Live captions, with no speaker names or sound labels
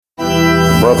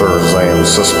Brothers and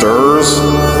sisters,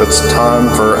 it's time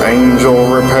for Angel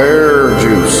Repair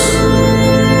Juice.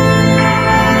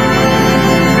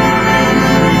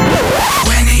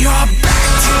 When you're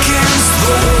backed against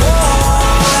the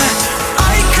wall,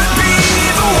 I could be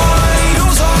the one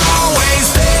who's always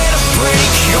there to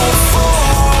break your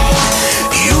fall.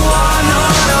 You are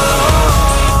not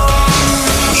alone.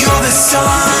 You're the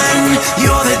sun,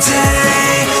 you're the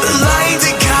day, the light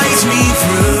that guides me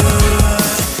through.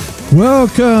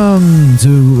 Welcome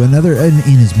to another,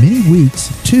 in as many weeks,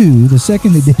 to the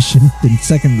second edition, the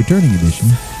second returning edition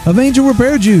of Angel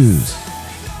Repair Juice.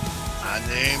 My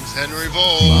name's Henry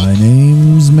Vold. My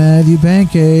name's Matthew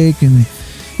Pancake, and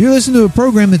you're listening to a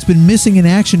program that's been missing in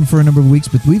action for a number of weeks,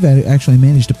 but we've actually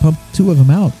managed to pump two of them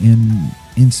out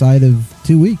inside of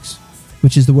 2 weeks,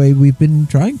 which is the way we've been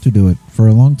trying to do it for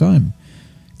a long time.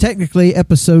 Technically,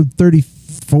 episode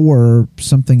 34 or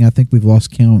something, I think we've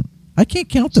lost count. I can't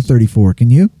count to 34, can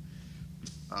you?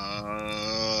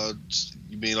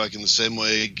 You mean like in the same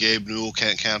way Gabe Newell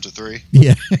can't count to 3?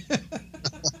 Yeah.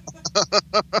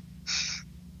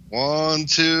 1,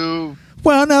 2.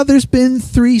 Well, now there's been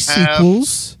 3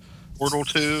 sequels. Portal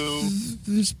 2.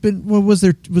 There's been, well, was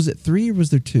it 3 or was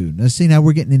there 2? Now, see, now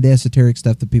we're getting into esoteric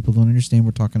stuff that people don't understand.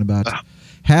 We're talking about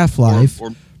Half-Life.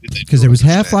 Because there was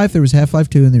Half-Life, there was Half-Life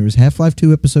 2, and there was Half-Life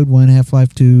 2 Episode 1,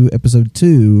 Half-Life 2 Episode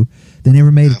 2. They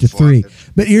never made it to 3.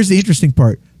 But here's the interesting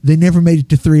part. They never made it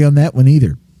to 3 on that one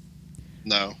either.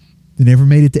 No. They never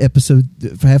made it to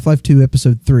Half-Life 2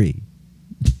 Episode 3.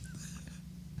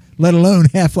 Let alone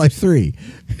Half-Life 3.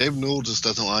 Gabe Newell just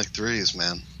doesn't like 3s,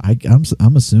 man.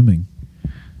 I'm assuming.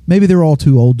 Maybe they're all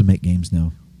too old to make games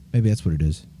now. Maybe that's what it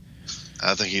is.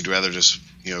 I think he'd rather just,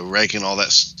 rake in all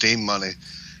that Steam money.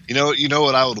 You know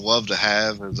what I would love to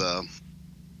have is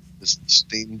this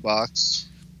Steam box.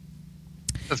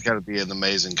 That's got to be an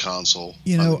amazing console.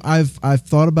 I've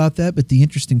thought about that, but the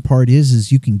interesting part is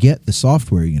you can get the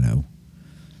software,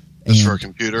 Just for a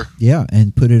computer. Yeah,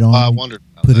 and put it on. I wondered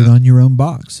about put that. it on your own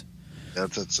box.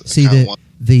 That's See the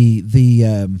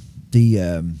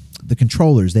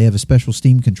controllers. They have a special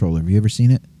Steam controller. Have you ever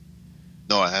seen it?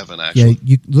 No, I haven't actually. Yeah,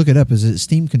 you look it up as a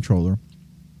Steam controller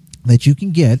that you can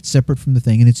get separate from the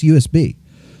thing, and it's USB,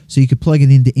 so you could plug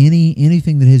it into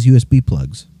anything that has USB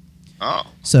plugs. Oh.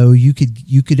 So you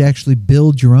could actually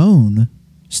build your own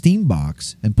Steam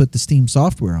box and put the Steam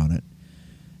software on it.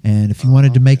 And if you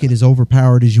wanted to make it as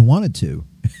overpowered as you wanted to,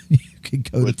 you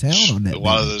could go to town on that. A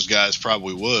lot of those guys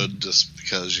probably would, just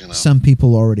because some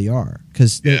people already are,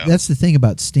 because that's the thing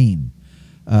about Steam.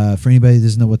 For anybody that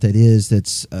doesn't know what that is,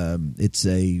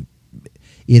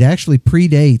 it actually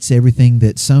predates everything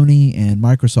that Sony and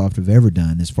Microsoft have ever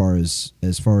done as far as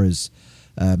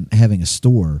having a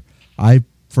store. I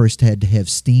first had to have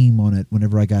Steam on it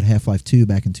whenever I got Half-Life 2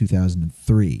 back in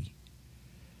 2003.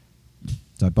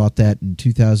 So I bought that in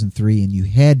 2003, and you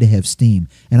had to have Steam.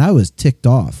 And I was ticked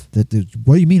off. What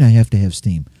do you mean I have to have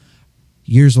Steam?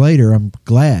 Years later, I'm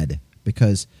glad,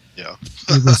 because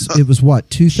it was what,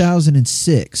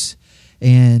 2006,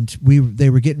 and they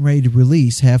were getting ready to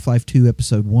release Half-Life 2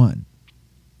 Episode 1.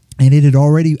 And I'd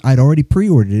already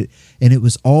pre-ordered it, and it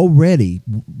was already,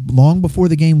 long before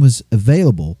the game was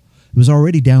available, it was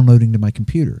already downloading to my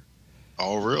computer.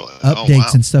 Oh, really?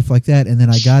 Updates and stuff like that. And then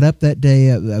I got up that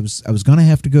day. I was going to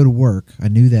have to go to work. I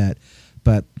knew that,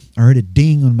 but I heard a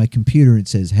ding on my computer. It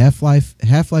says Half-Life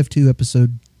 2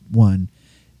 Episode 1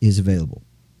 is available.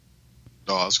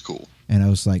 Oh, that's cool. And I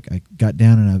was like, I got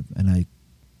down and I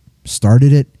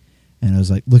started it, and I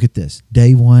was like, look at this.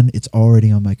 Day one, it's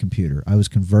already on my computer. I was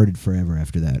converted forever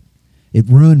after that. It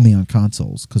ruined me on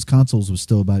consoles, because consoles was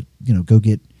still about, go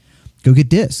get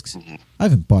discs. Mm-hmm. I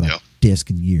haven't bought a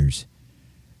disc in years.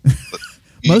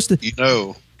 Most of the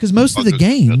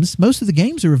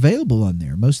games are available on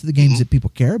there. Most of the games that people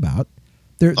care about,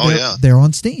 they're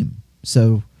on Steam.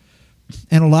 So,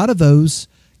 and a lot of those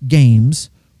games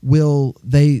will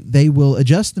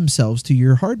adjust themselves to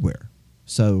your hardware.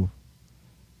 So,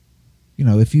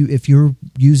 if you're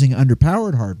using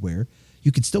underpowered hardware,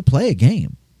 you can still play a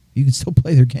game. You can still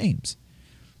play their games.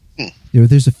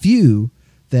 There's a few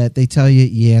that they tell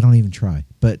you, don't even try.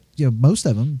 But most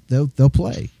of them they'll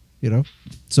play.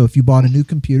 So if you bought a new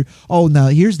computer, now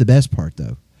here's the best part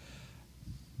though.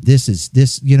 This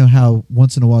how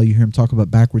once in a while you hear them talk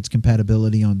about backwards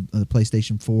compatibility on the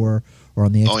PlayStation 4 or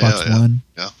on the Xbox One.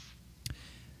 Yeah.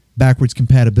 Backwards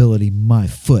compatibility, my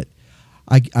foot.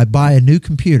 I buy a new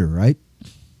computer, right?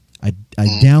 I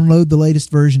download the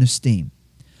latest version of Steam,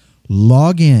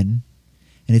 log in,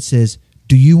 and it says,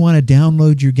 "Do you want to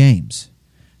download your games?"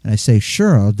 And I say,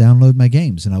 "Sure, I'll download my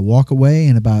games." And I walk away,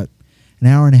 and An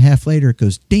hour and a half later, it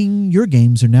goes, ding, your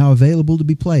games are now available to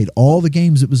be played. All the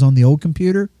games that was on the old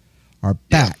computer are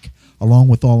back, along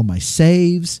with all of my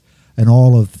saves and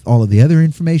all of the other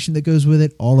information that goes with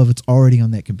it. All of it's already on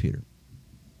that computer.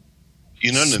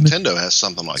 You know, Nintendo has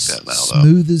something like that now, though.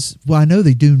 Smooth as, well, I know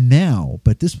they do now,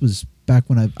 but this was back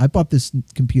when I bought this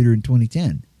computer in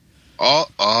 2010.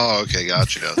 Oh, okay,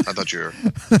 gotcha. I thought you were,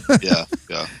 yeah.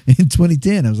 In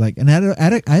 2010, I was like, and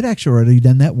I'd actually already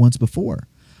done that once before.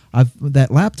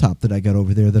 That laptop that I got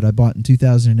over there that I bought in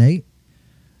 2008,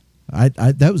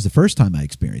 that was the first time I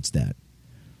experienced that.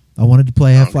 I wanted to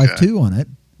play Half-Life 2 on it,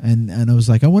 and I was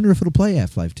like, I wonder if it'll play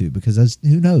Half-Life 2, because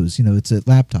who knows? You know, it's a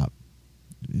laptop.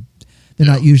 They're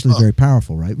not usually very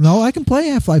powerful, right? No, I can play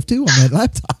Half-Life 2 on that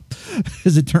laptop,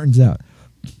 as it turns out.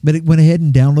 But it went ahead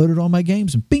and downloaded all my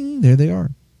games, and bing, there they are.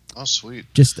 Oh, sweet.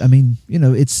 Just, I mean, you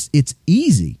know, it's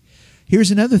easy. Here's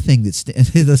another thing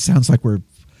that sounds like we're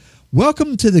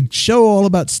welcome to the show all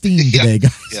about Steam today,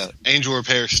 guys. Yeah, Angel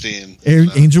Repair Steam.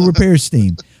 Angel Repair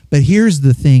Steam. But here's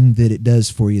the thing that it does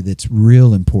for you that's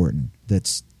real important.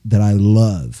 That I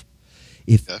love.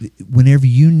 Whenever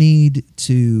you need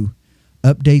to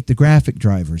update the graphic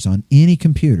drivers on any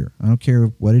computer, I don't care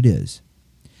what it is,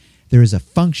 there is a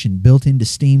function built into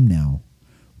Steam now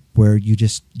where you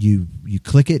just you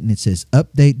click it and it says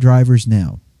update drivers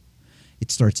now. It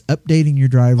starts updating your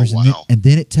drivers, and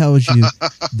then it tells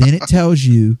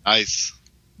you Nice.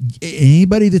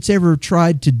 Anybody that's ever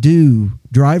tried to do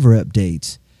driver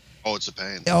updates, it's a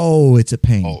pain. It's a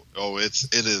pain.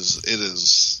 It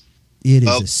is. It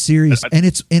is a serious, and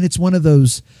it's one of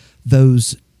those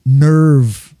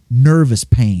nervous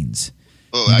pains.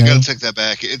 Oh, I got to take that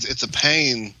back. It's a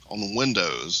pain on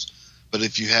Windows, but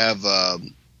if you have,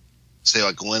 say,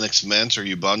 like Linux Mint or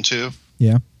Ubuntu,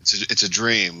 it's a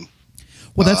dream.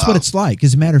 Well, that's what it's like.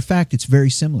 As a matter of fact, it's very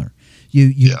similar.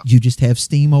 You just have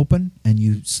Steam open and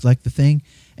you select the thing,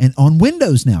 and on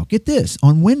Windows now, get this,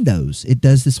 on Windows, it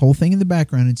does this whole thing in the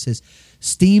background. It says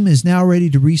Steam is now ready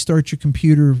to restart your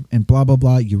computer, and blah blah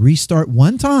blah. You restart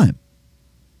one time,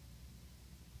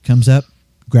 comes up,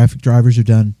 graphic drivers are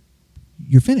done.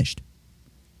 You're finished.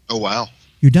 Oh, wow.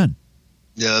 You're done.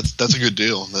 Yeah, that's a good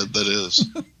deal. That is.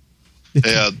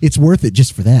 It's worth it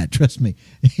just for that. Trust me.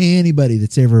 Anybody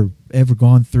that's ever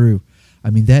gone through,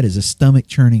 I mean, that is a stomach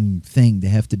churning thing to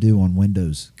have to do on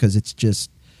Windows, because it's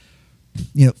just,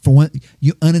 you know, for one,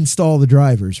 you uninstall the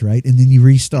drivers, right, and then you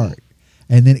restart,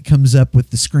 and then it comes up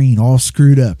with the screen all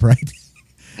screwed up, right,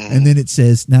 and then it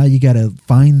says now you got to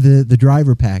find the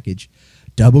driver package.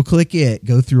 Double click it,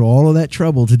 go through all of that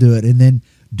trouble to do it, and then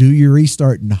do your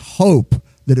restart and hope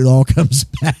that it all comes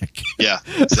back. Yeah,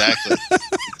 exactly.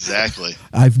 Exactly.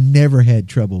 I've never had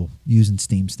trouble using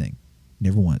Steam Sting.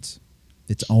 Never once.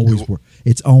 It's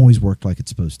always worked like it's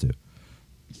supposed to.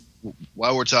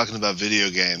 While we're talking about video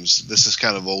games, this is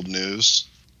kind of old news,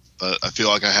 but I feel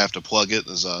like I have to plug it.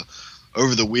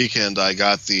 Over the weekend, I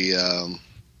got the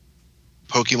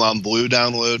Pokemon Blue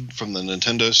download from the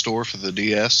Nintendo store for the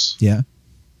DS. Yeah.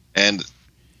 And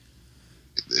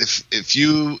if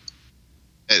you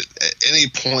at any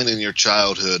point in your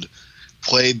childhood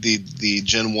played the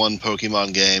Gen 1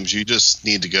 Pokemon games, you just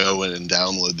need to go in and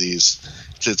download these.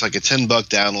 It's like a $10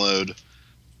 download.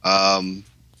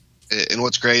 And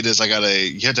what's great is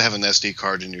you have to have an SD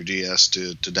card in your DS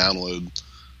to download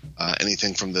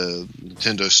anything from the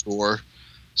Nintendo store.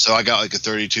 So I got like a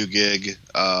 32 gig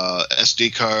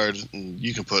SD card, and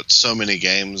you can put so many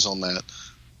games on that.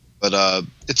 But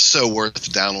it's so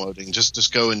worth downloading.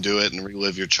 Just go and do it and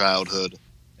relive your childhood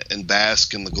and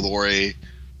bask in the glory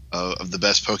of the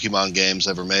best Pokemon games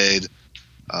ever made.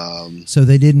 So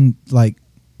they didn't like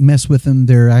mess with them.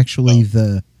 They're actually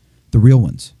the real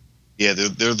ones. Yeah,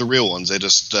 they're the real ones. They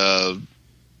just, as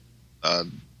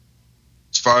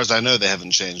far as I know, they haven't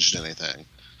changed anything.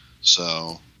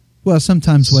 So. Well,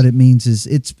 sometimes what it means is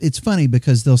it's funny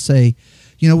because they'll say,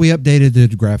 you know, we updated the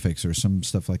graphics or some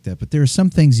stuff like that, but there are some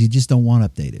things you just don't want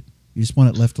updated. You just want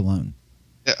it left alone.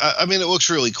 Yeah, I mean, it looks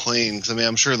really clean. 'Cause, I mean,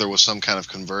 I'm sure there was some kind of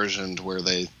conversion to where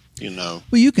they, you know.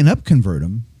 Well, you can upconvert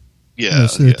them. Yeah, you know,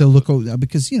 so that they'll look,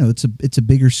 because you know it's a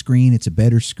bigger screen, it's a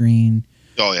better screen.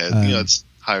 Oh yeah, you know, it's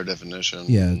higher definition.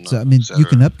 Yeah, so, I mean, you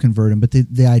can upconvert them, but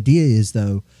the idea is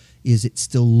it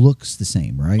still looks the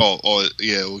same, right? Oh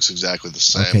yeah, it looks exactly the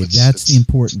same. Okay, that's the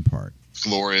important part.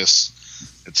 Glorious.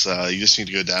 It's you just need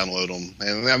to go download them,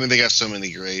 and I mean they got so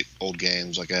many great old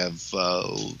games. Like I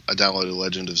downloaded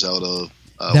Legend of Zelda.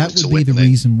 That would be the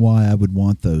reason why I would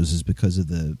want those, is because of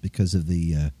the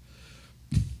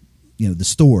you know, the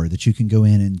store that you can go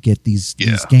in and get these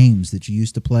games that you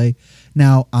used to play.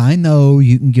 Now I know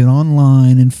you can get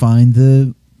online and find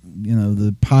the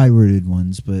pirated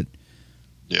ones, but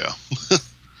Yeah.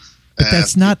 But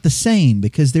that's not the same,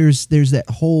 because there's that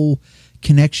whole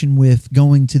connection with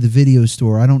going to the video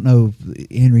store. I don't know,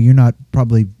 Henry, you're not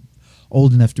probably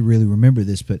old enough to really remember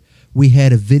this, but we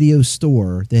had a video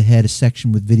store that had a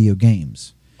section with video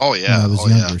games. Oh yeah, when I was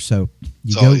younger. So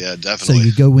you definitely. So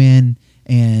you go in,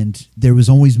 and there was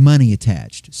always money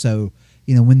attached. So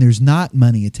when there's not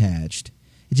money attached,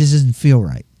 it just doesn't feel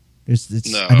right.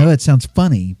 No. I know that sounds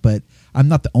funny, but I'm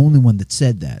not the only one that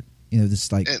said that.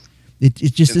 This it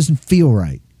just doesn't feel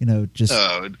right. No,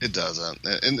 it doesn't.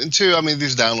 And two, I mean,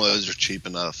 these downloads are cheap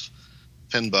enough.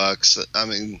 $10. I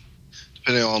mean,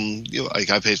 depending on like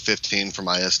I paid $15 for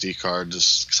my SD card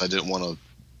just because I didn't want to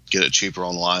get it cheaper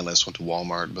online. I just went to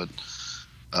Walmart, but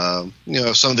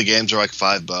some of the games are like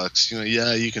 $5.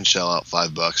 Yeah, you can shell out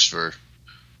 $5 for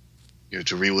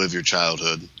to relive your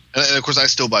childhood. And of course, I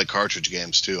still buy cartridge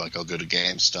games too. Like I'll go to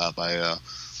GameStop. I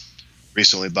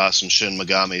recently bought some Shin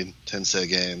Megami Tensei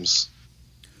games.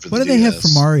 What do they have for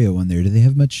Mario on there? Do they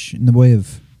have much in the way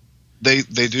of? They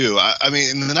do. I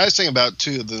mean, and the nice thing about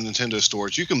the Nintendo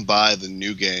stores, you can buy the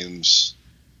new games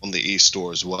on the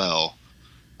eStore as well.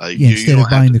 Instead of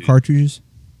buying the cartridges.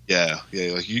 Yeah.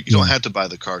 Like you don't have to buy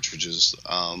the cartridges.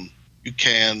 You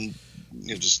can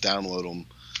just download them,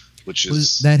 which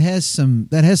is that has some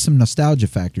nostalgia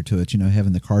factor to it.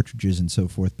 Having the cartridges and so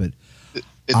forth. But it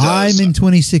does. I'm in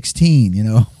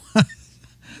 2016.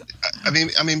 I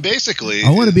mean, basically,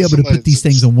 I want to be able to put these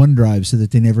things on OneDrive so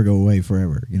that they never go away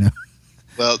forever.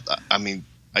 Well, I mean,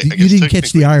 I you didn't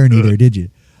catch the irony there, did you?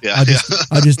 Yeah.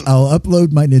 I'll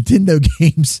upload my Nintendo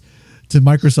games to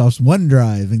Microsoft's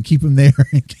OneDrive and keep them there.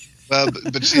 Well,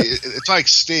 but see, it's like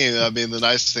Steam. I mean, the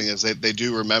nice thing is they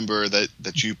do remember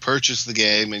that you purchased the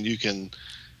game and you can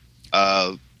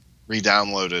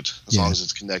re-download it as long as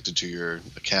it's connected to your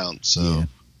account. So.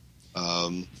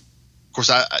 Of course,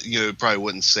 I probably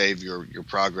wouldn't save your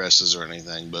progresses or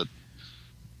anything, but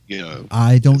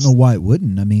I don't know why it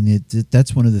wouldn't. I mean,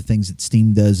 that's one of the things that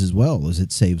Steam does as well, is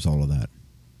it saves all of that.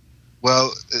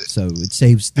 Well, so it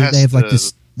saves. They have like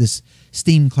this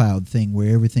Steam Cloud thing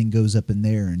where everything goes up in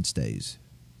there and stays.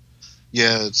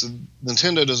 Yeah,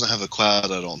 Nintendo doesn't have a cloud,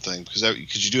 I don't think,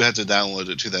 because you do have to download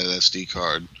it to that SD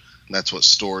card, and that's what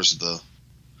stores the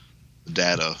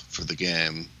data for the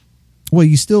game. Well,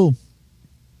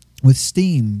 with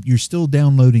Steam, you're still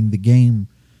downloading the game.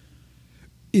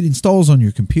 It installs on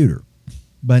your computer,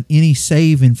 but any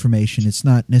save information, it's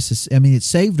not necessary. I mean, it's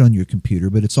saved on your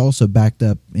computer, but it's also backed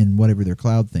up in whatever their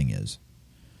cloud thing is.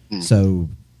 So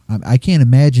I can't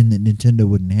imagine that Nintendo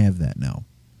wouldn't have that now.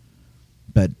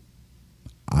 But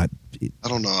I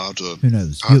don't know. Who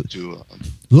knows?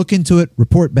 Look into it.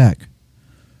 Report back.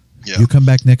 Yeah. You come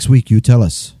back next week. You tell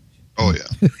us. Oh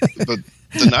yeah. But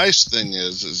the nice thing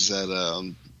is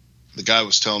that the guy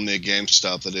was telling me at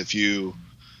GameStop that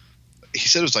he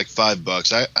said it was like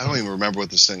 $5. I don't even remember what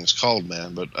this thing is called,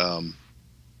 man, but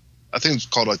I think it's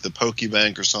called like the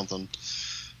Pokebank or something.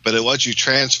 But it lets you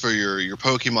transfer your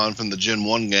Pokemon from the Gen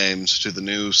 1 games to the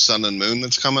new Sun and Moon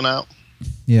that's coming out.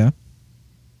 Yeah.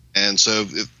 And so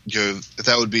if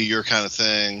that would be your kind of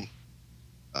thing,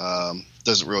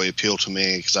 doesn't really appeal to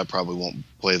me because I probably won't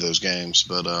play those games.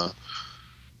 But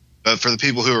for the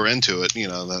people who are into it,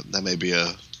 that may be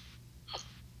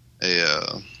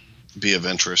be of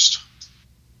interest.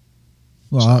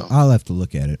 Well, so. I'll have to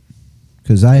look at it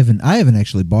because I haven't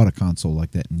actually bought a console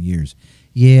like that in years.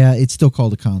 Yeah, it's still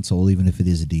called a console even if it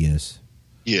is a DS.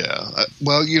 Yeah,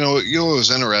 well, it was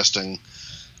interesting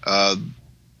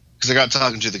because I got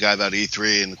talking to the guy about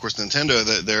E3, and of course Nintendo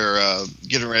they're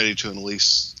getting ready to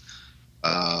release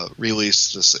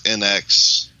this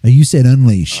NX. You said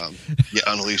unleash. Yeah,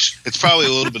 unleash. It's probably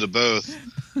a little bit of both.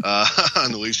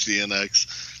 Unleash the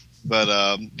NX.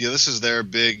 But this is their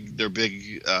big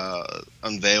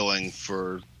unveiling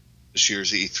for this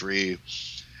year's E3,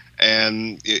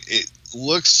 and it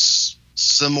looks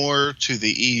similar to the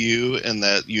EU in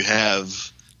that you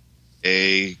have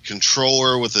a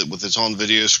controller with its own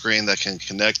video screen that can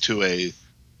connect to it's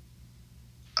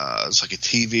like a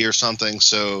TV or something.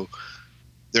 So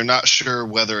they're not sure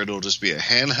whether it'll just be a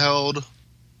handheld,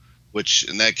 which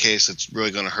in that case it's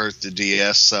really going to hurt the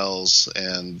DS sales,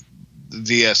 and the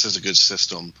DS is a good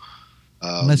system.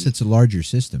 Unless it's a larger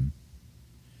system.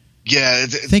 Yeah.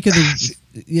 Think of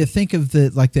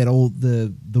the like that old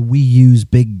the Wii U's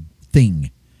big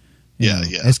thing. Yeah.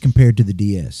 As compared to the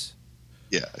DS.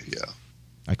 Yeah.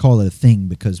 I call it a thing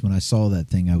because when I saw that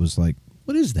thing, I was like,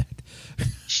 "What is that?"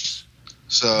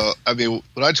 So, I mean,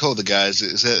 what I told the guys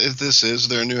is that if this is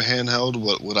their new handheld,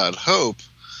 what I'd hope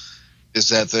is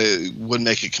that they would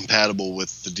make it compatible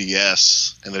with the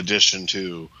DS in addition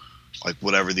to like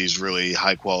whatever these really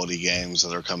high quality games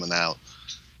that are coming out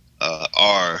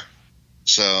are.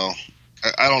 So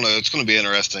I don't know. It's going to be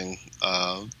interesting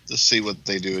to see what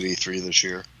they do at E3 this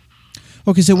year.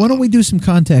 Okay, so why don't we do some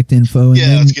contact info and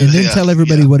Yeah, let's get it. Yeah, tell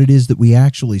everybody yeah. what it is that we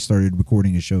actually started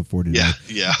recording a show for today.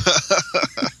 Yeah.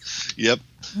 Yep.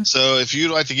 So if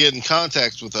you'd like to get in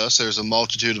contact with us, there's a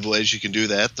multitude of ways you can do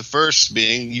that. The first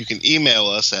being you can email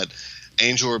us at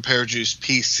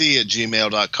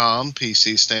angelrepairjuicepc@gmail.com.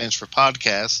 PC stands for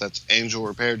podcast. That's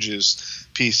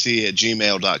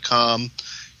angelrepairjuicepc@gmail.com.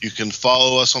 You can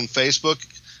follow us on Facebook.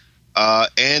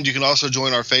 And you can also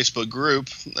join our Facebook group,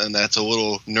 and that's a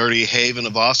little nerdy haven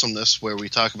of awesomeness where we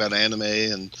talk about anime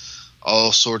and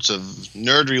all sorts of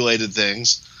nerd-related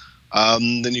things.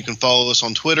 Then you can follow us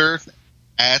on Twitter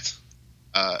at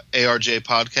ARJ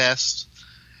Podcast,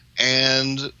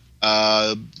 and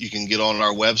you can get on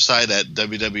our website at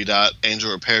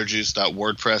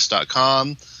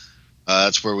www.angelrepairjuice.wordpress.com.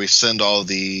 That's where we send all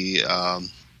the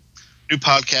new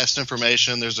podcast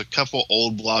information. There's a couple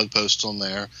old blog posts on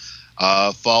there.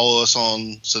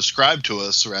 Subscribe to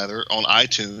us on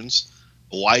iTunes.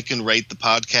 Like and rate the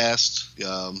podcast.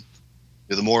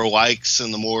 The more likes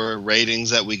and the more ratings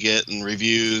that we get and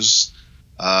reviews,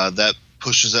 that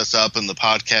pushes us up in the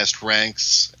podcast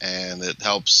ranks, and it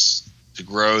helps to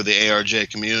grow the ARJ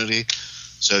community.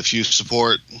 So if you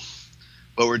support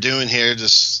what we're doing here, it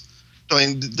doesn't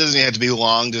even have to be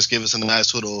long. Just give us a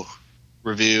nice little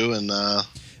review, and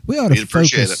we ought to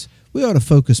appreciate focus. it. We ought to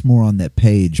focus more on that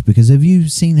page, because have you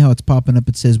seen how it's popping up?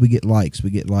 It says we get likes, we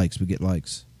get likes, we get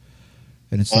likes,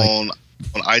 and it's on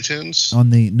iTunes. On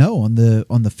the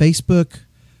Facebook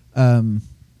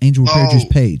Angel Repair Juice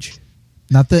page,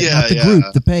 not the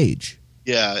group, the page.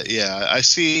 Yeah. I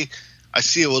see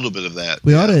a little bit of that.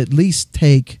 We ought to at least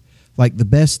take like the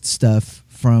best stuff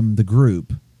from the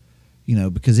group,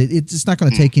 because it's not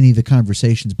going to take any of the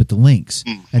conversations, but the links,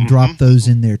 and drop those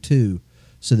in there too,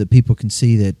 so that people can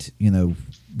see that,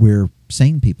 we're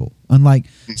sane people. Unlike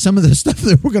some of the stuff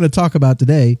that we're going to talk about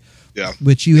today,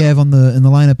 which you have in the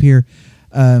lineup here,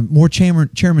 more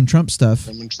Chairman Trump stuff.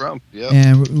 Chairman Trump, yeah.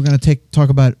 And we're going to talk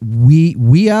about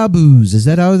Weeaboos. Is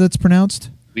that how that's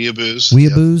pronounced? Weeaboos.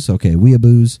 Weeaboos, okay,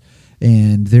 Weeaboos,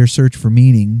 and their search for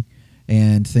meaning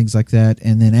and things like that.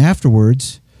 And then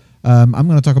afterwards, I'm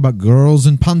going to talk about Girls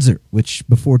in Panzer, which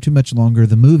before too much longer,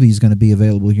 the movie is going to be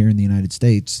available here in the United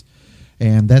States.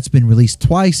 And that's been released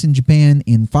twice in Japan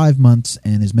in 5 months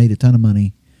and has made a ton of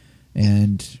money.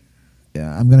 And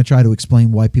I'm going to try to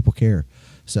explain why people care.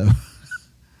 So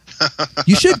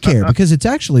you should care, because it's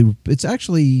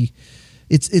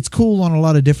cool on a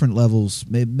lot of different levels.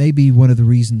 Maybe one of the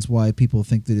reasons why people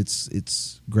think that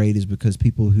it's great is because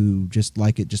people who just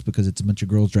like it just because it's a bunch of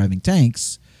girls driving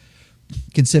tanks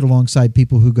can sit alongside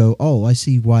people who go, oh, I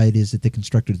see why it is that they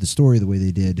constructed the story the way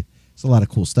they did. There's a lot of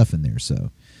cool stuff in there.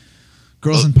 So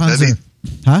Girls in Panzer.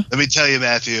 Let me tell you,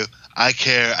 Matthew, I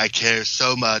care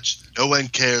so much. No one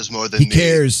cares more than me. He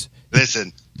cares.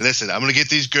 Listen, I'm going to get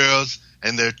these girls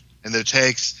and their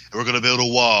tanks, and we're going to build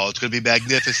a wall. It's going to be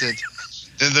magnificent.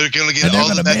 Then they're going to get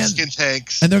all the Mexican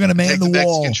tanks. And they're going to man the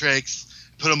wall. Mexican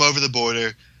tanks, put them over the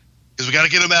border, because we got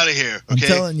to get them out of here, okay? I'm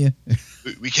telling you.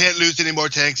 We can't lose any more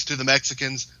tanks to the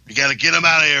Mexicans. We got to get them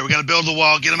out of here. We got to build a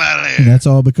wall, get them out of And here. that's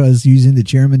all because using the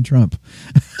Chairman Trump.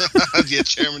 Yeah,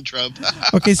 Chairman Trump.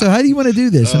 Okay, so how do you want to do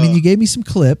this? I mean, you gave me some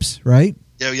clips, right?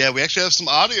 Yeah, we actually have some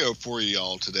audio for you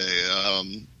all today.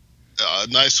 A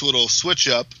nice little switch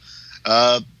up.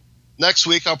 Next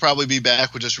week, I'll probably be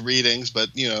back with just readings, but,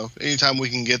 anytime we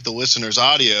can get the listeners'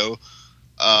 audio,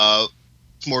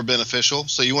 it's more beneficial.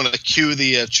 So you want to cue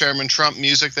the Chairman Trump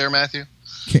music there, Matthew?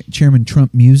 Chairman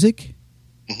Trump music?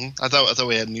 I thought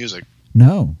we had music.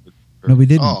 No, we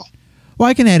didn't. Oh. Well,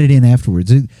 I can add it in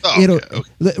afterwards. Okay.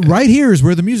 Right here is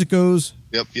where the music goes.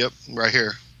 Yep, right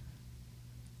here.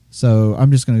 So I'm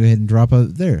just going to go ahead and drop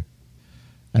it there.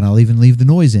 And I'll even leave the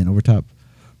noise in over top.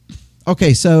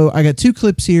 Okay, so I got 2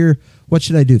 clips here. What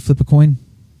should I do? Flip a coin?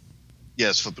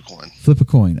 Yes, flip a coin. Flip a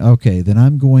coin. Okay, then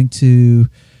I'm going to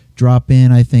drop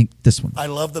in, I think, this one. I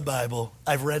love the Bible.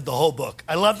 I've read the whole book.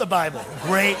 I love the Bible.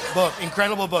 Great book.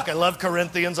 Incredible book. I love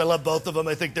Corinthians. I love both of them.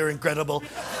 I think they're incredible.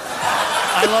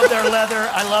 I love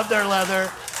their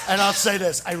leather. And I'll say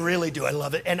this. I really do. I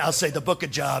love it. And I'll say the Book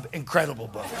of Job. Incredible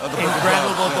book.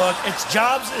 Incredible book. It's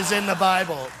Jobs is in the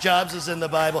Bible. Jobs is in the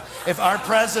Bible. If our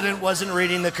president wasn't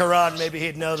reading the Quran, maybe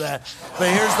he'd know that. But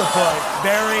here's the point.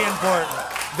 Very important.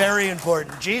 Very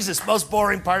important. Jesus, most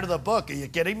boring part of the book. Are you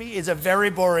kidding me? He's a very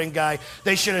boring guy.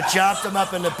 They should have chopped him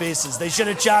up into pieces. They should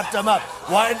have chopped him up.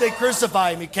 Why did they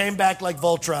crucify him? He came back like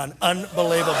Voltron.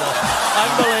 Unbelievable.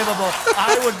 Unbelievable.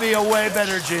 I would be a way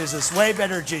better Jesus. Way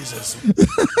better Jesus.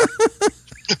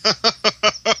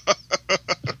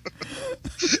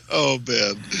 Oh,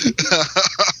 man.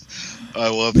 I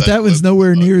love But that. that one's clip.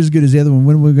 nowhere near as good as the other one.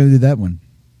 When are we going to do that one?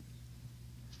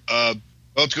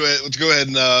 Let's go ahead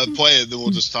and play it, then we'll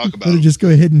just talk about Better it. just go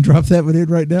ahead and drop that one in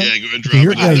right now. Yeah, go ahead and Okay,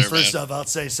 here drop it it in goes. there, First man. off, I'll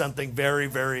say something very,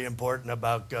 very important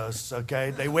about ghosts,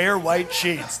 okay? They wear white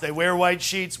sheets. They wear white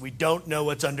sheets. We don't know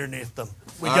what's underneath them.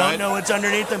 We don't know what's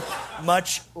underneath them,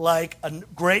 much like a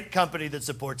great company that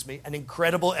supports me, an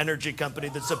incredible energy company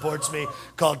that supports me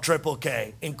called Triple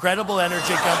K. Incredible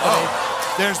energy company.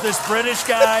 There's this British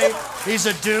guy. He's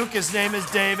a duke. His name is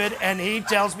David, and he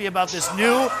tells me about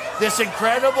this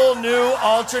incredible new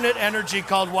alternate energy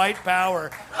called white power.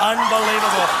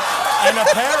 Unbelievable. And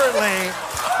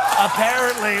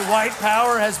apparently, white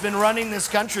power has been running this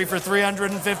country for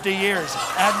 350 years.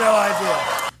 I had no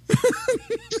idea.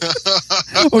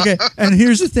 Okay, and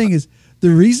here's the thing: is the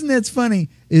reason that's funny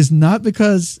is not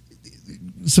because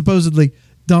supposedly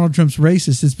Donald Trump's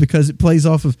racist. It's because it plays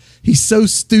off of he's so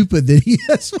stupid that he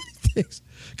has what he thinks.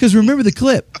 Because remember the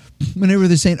clip whenever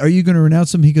they're saying, "Are you going to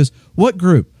renounce him?" He goes, "What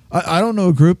group? I don't know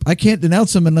a group. I can't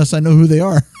denounce them unless I know who they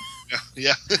are."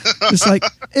 Yeah. It's like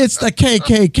it's the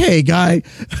KKK guy.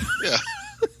 Yeah.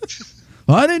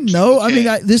 Well, I didn't know. I mean,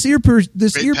 this earpiece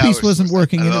powers wasn't was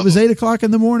working, that. I and it love was him. 8:00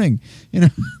 in the morning. You know,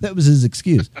 that was his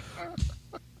excuse.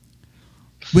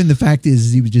 When the fact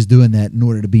is, he was just doing that in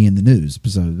order to be in the news.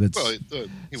 So that's Well,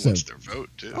 he wants their vote,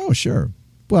 too. oh sure.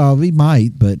 Well, he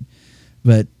might, but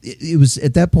it was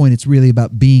at that point. It's really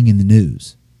about being in the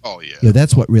news. Oh, yeah. You know,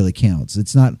 that's what really counts.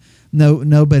 It's not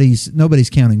nobody's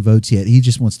counting votes yet. He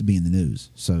just wants to be in the news.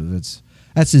 So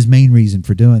that's his main reason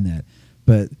for doing that.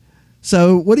 But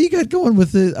so what do you got going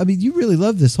with the? I mean, you really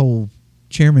love this whole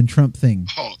Chairman Trump thing.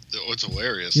 Oh, it's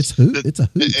hilarious. It's hoot. It's a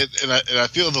hoot. And I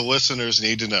feel the listeners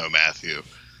need to know, Matthew,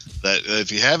 that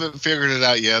if you haven't figured it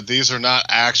out yet, these are not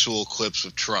actual clips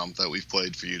of Trump that we've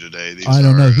played for you today. These I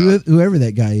don't know are, whoever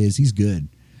that guy is. He's good.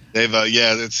 They've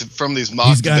it's from these mock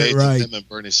He's got it debates right. of him and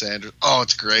Bernie Sanders. Oh,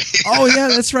 it's great. Oh yeah,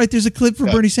 that's right. There's a clip for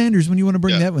Yeah. Bernie Sanders when you want to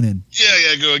bring Yeah. that one in.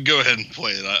 Yeah. Go ahead and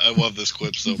play it. I love this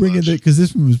clip so Bring much. it because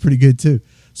this one was pretty good too.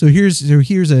 So here's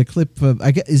a clip of.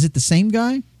 Is it the same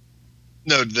guy?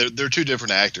 No, they're two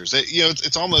different actors.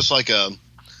 It's almost like a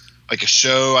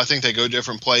show. I think they go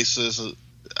different places.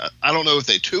 I don't know if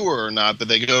they tour or not, but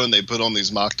they go and they put on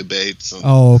these mock debates. And,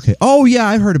 Oh, okay. Oh, yeah,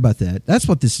 I've heard about that. That's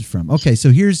what this is from. Okay,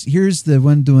 so here's the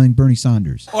one doing Bernie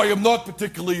Sanders. I am not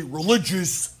particularly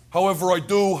religious. However, I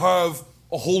do have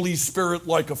a Holy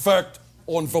Spirit-like effect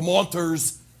on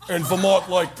Vermonters and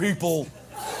Vermont-like people.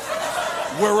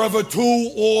 Wherever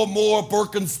two or more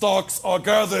Birkenstocks are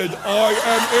gathered, I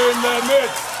am in their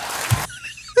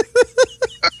midst.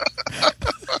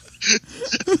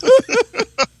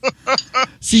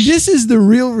 See, this is the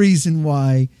real reason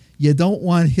why you don't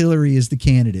want Hillary as the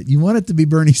candidate. You want it to be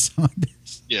Bernie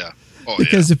Sanders. yeah. Oh,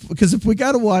 Because if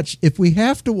we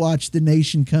have to watch the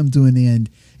nation come to an end,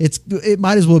 it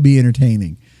might as well be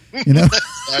entertaining, you know.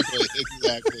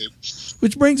 Exactly.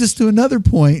 Which brings us to another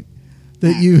point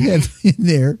that you have in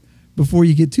there before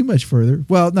you get too much further.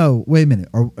 Well, no, wait a minute.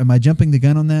 Am I jumping the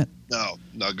gun on that?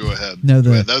 No, go ahead. No,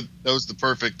 Go ahead. That was the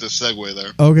perfect segue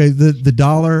there. Okay, the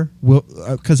dollar will,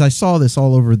 because I saw this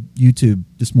all over YouTube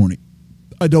this morning.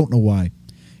 I don't know why.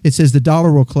 It says the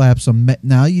dollar will collapse on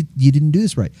now you didn't do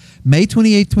this right. May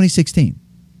 28, 2016.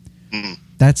 Mm-hmm.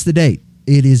 That's the date.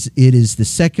 It is the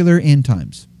secular end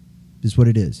times. Is what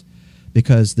it is.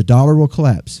 Because the dollar will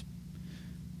collapse.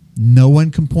 No one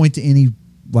can point to any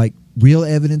real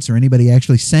evidence or anybody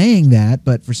actually saying that,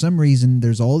 but for some reason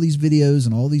there's all these videos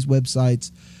and all these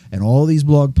websites and all these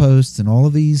blog posts and all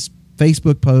of these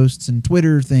Facebook posts and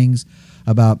Twitter things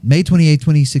about May 28,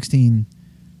 2016,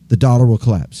 the dollar will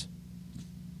collapse.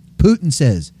 Putin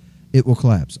says it will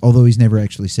collapse, although he's never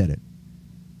actually said it.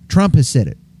 Trump has said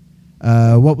it.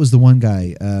 What was the one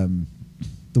guy? I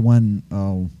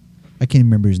can't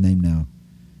remember his name now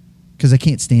because I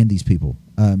can't stand these people.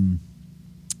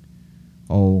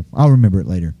 I'll remember it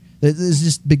later. There's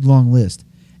just a big long list,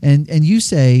 and you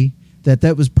say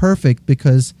that was perfect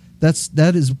because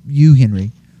that is you,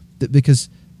 Henry, because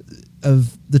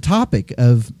of the topic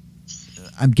of.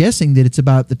 I'm guessing that it's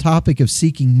about the topic of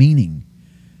seeking meaning,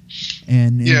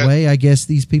 and in a way, I guess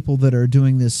these people that are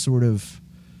doing this sort of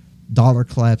dollar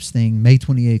collapse thing, May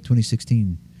 28,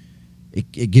 2016,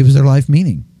 it gives their life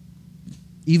meaning,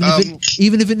 even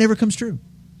if it never comes true.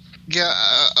 Yeah,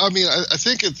 I mean, I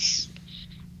think it's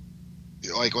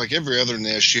like every other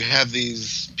niche. You have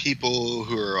these people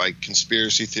who are like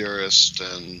conspiracy theorists,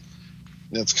 and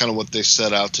that's kind of what they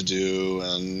set out to do,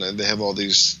 and they have all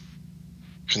these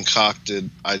concocted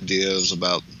ideas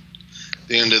about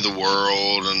the end of the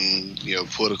world and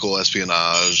political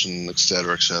espionage and et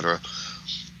cetera, et cetera.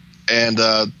 And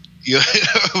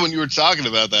when you were talking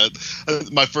about that,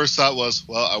 my first thought was,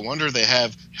 well, I wonder if they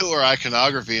have Hitler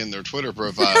iconography in their Twitter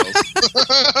profiles.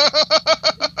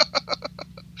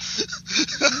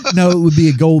 No, it would be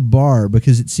a gold bar,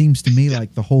 because it seems to me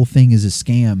like the whole thing is a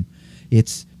scam.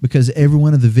 It's because every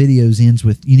one of the videos ends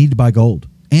with, you need to buy gold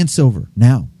and silver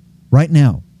now, right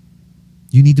now.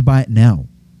 You need to buy it now,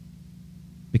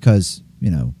 because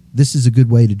this is a good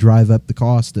way to drive up the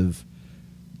cost of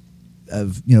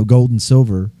gold and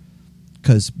silver.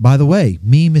 Because, by the way,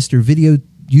 me, Mr. Video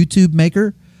YouTube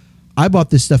Maker, I bought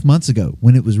this stuff months ago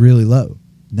when it was really low.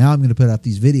 Now I'm going to put out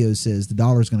these videos says the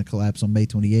dollar is going to collapse on May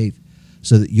 28th,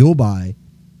 so that you'll buy,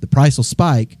 the price will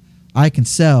spike, I can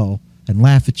sell and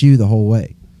laugh at you the whole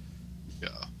way. Yeah.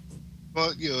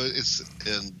 Well,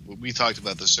 and we talked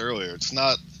about this earlier. It's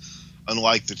not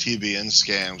unlike the TBN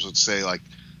scams, let's say like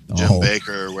Jim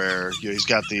Baker, where he's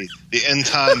got the end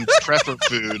time prepper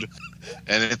food,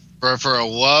 and it, for a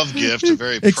love gift, a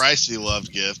very pricey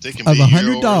love gift, it can of be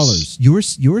 $100.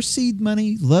 Your seed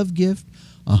money love gift,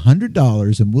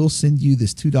 $100, and we'll send you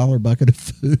this $2 bucket of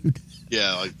food.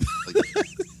 Yeah, like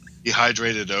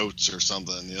dehydrated oats or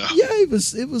something. Yeah, it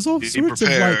was all sorts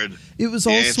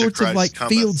of like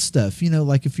field stuff.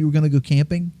 Like if you were going to go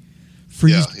camping,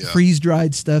 freeze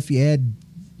dried stuff. You add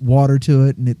water to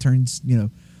it, and it turns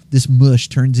this mush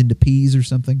turns into peas or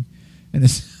something, and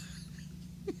it's.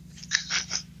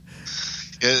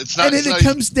 It's not, and then it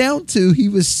comes down to he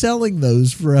was selling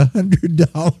those for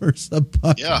 $100 a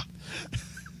bucket.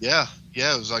 Yeah.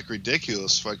 It was like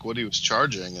ridiculous, like what he was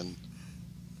charging, and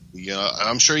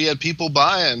I'm sure he had people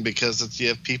buying because you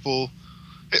have people.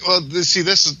 Well, see,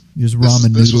 this was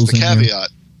the caveat.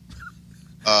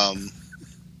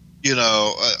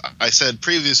 I said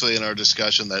previously in our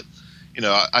discussion that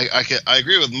I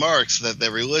agree with Marx that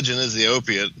religion is the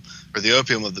opiate or the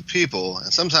opium of the people,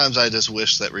 and sometimes I just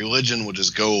wish that religion would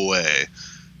just go away,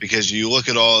 because you look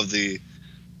at all of the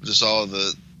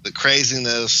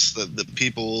craziness that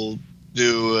people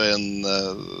do, and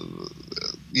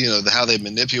how they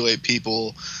manipulate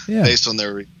people based on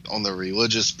their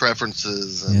religious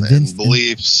preferences and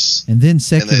beliefs, and then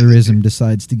secularism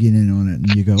decides to get in on it,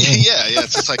 and you go, oh. yeah,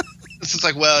 it's just like. It's just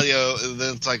like, well,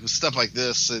 then it's like stuff like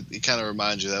this. It kind of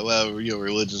reminds you that, well,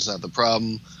 religion's not the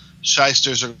problem.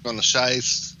 Shysters are going to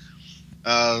shyst.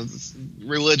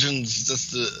 Religion's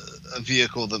just a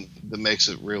vehicle that makes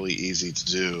it really easy to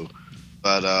do.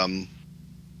 But and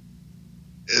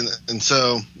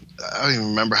so I don't even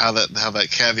remember how that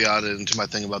caveated into my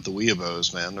thing about the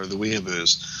weeaboos, man, or the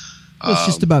weeaboos. Well, it's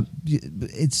just about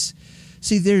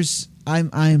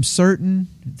I am certain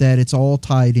that it's all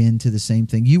tied into the same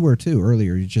thing. You were too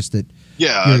earlier. It's just that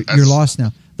you're lost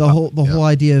now. The whole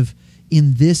idea of,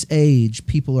 in this age,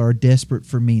 people are desperate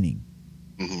for meaning.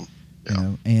 Mm-hmm.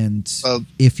 Yeah. And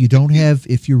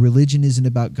if your religion isn't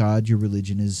about God, your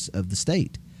religion is of the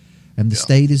state, and the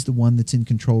state is the one that's in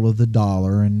control of the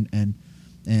dollar and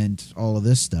all of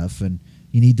this stuff. And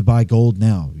you need to buy gold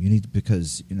now. You need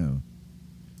because you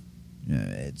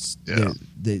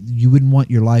wouldn't want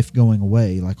your life going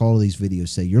away, like all of these videos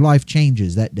say. Your life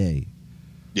changes that day.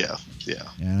 Yeah.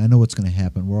 And I know what's going to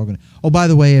happen. We're all going to. Oh, by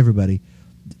the way, everybody,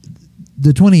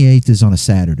 the 28th is on a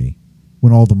Saturday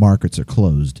when all the markets are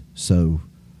closed. So,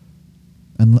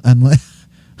 unless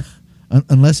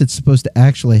it's supposed to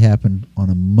actually happen on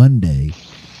a Monday.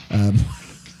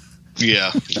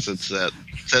 Yeah, it's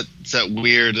that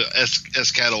weird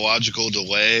eschatological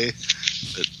delay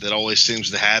that always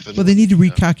seems to happen. Well, they need to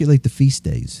recalculate the feast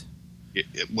days.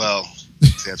 Well,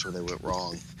 that's where they went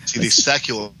wrong. See, these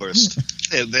secularists,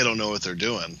 they don't know what they're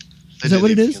doing. They is that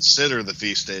what it is? Consider the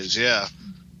feast days, yeah.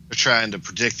 They're trying to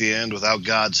predict the end without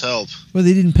God's help. Well,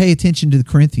 they didn't pay attention to the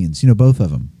Corinthians, both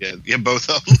of them. Yeah, both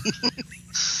of them.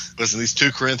 Listen, these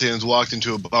two Corinthians walked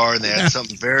into a bar and they had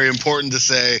something very important to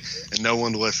say, and no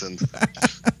one listened.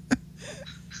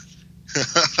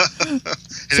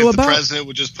 If the president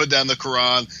would just put down the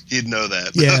Quran, he'd know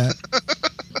that. Yeah.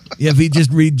 If he'd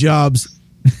just read Jobs.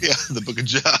 Yeah, the Book of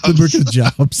Jobs. The Book of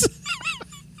Jobs.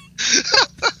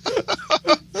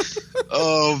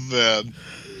 Oh, man.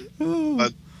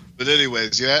 But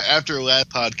anyways, after our last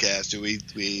podcast,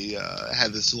 we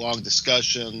had this long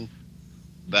discussion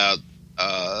about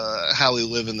how we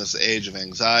live in this age of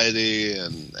anxiety,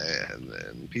 and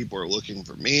people are looking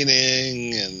for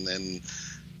meaning, and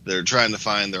They're trying to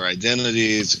find their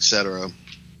identities, etc.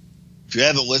 If you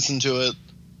haven't listened to it,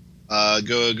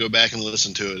 go back and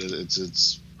listen to it.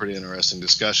 It's pretty interesting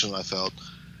discussion, I felt.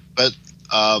 But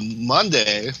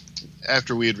Monday,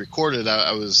 after we had recorded,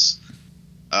 I was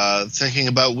thinking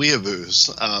about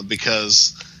weeaboos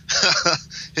because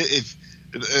if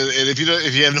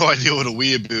you have no idea what a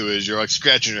weeaboo is, you're like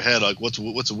scratching your head like what's a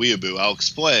weeaboo? I'll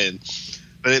explain.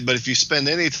 But if you spend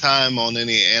any time on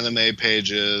any anime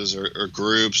pages or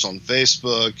groups on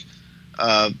Facebook,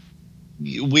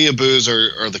 weeaboos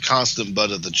are the constant butt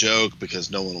of the joke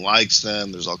because no one likes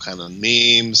them. There's all kind of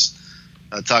memes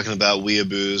talking about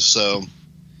weeaboos. So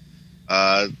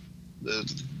to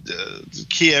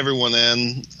key everyone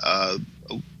in,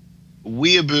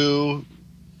 weeaboo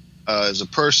is a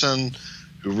person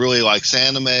who really likes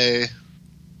anime,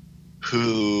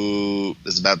 who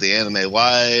is about the anime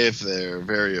life. They're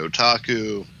very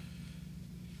otaku.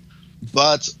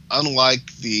 But unlike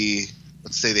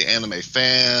let's say the anime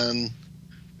fan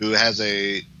who has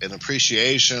an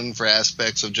appreciation for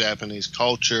aspects of Japanese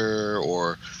culture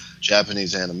or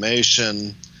Japanese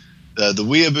animation, the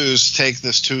weeaboos take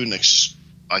this to an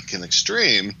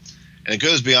extreme, and it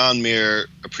goes beyond mere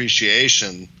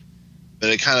appreciation, but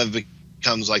it kind of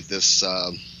becomes like this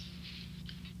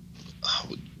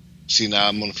see, now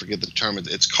I'm going to forget the term.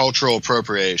 It's cultural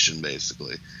appropriation,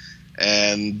 basically.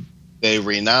 And they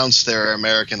renounce their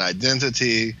American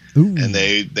identity, Ooh. and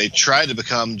they try to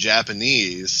become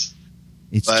Japanese.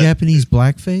 It's Japanese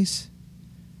blackface?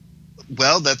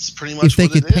 Well, that's pretty much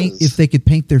what it is. If they could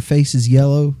paint their faces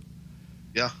yellow?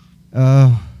 Yeah.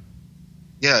 Yeah,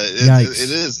 it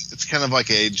is. It's kind of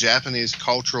like a Japanese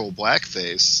cultural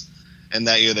blackface, and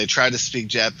that they try to speak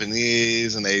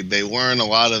Japanese, and they learn a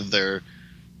lot of their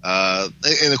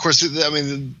and of course, I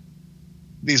mean,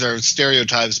 these are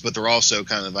stereotypes, but they're also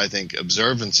kind of, I think,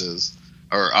 observances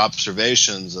or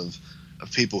observations of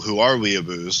people who are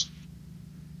weeaboos.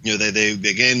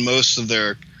 They gain most of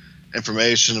their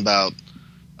information about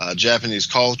Japanese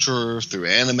culture through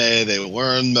anime. They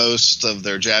learn most of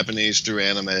their Japanese through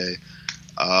anime.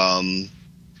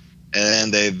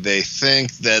 And they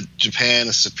think that Japan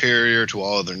is superior to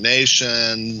all other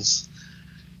nations.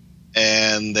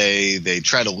 And they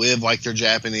try to live like they're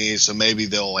Japanese, so maybe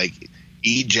they'll like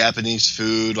eat Japanese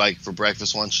food like for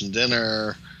breakfast, lunch, and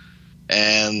dinner.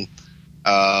 And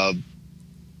per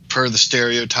the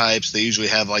stereotypes, they usually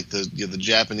have like the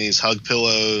Japanese hug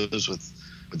pillows with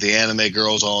the anime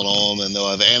girls on them, and they'll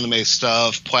have anime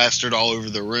stuff plastered all over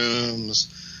the rooms.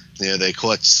 They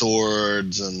collect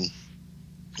swords, and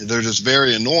they're just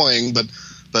very annoying.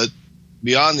 But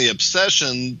beyond the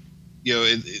obsession,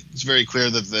 it's very clear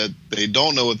that they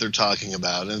don't know what they're talking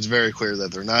about, and it's very clear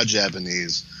that they're not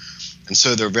Japanese, and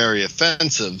so they're very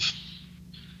offensive.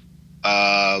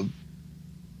 And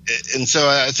so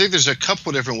I think there's a couple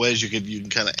of different ways you can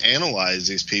kind of analyze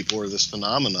these people or this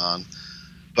phenomenon.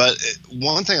 But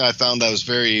one thing I found that was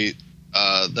very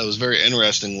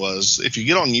interesting was if you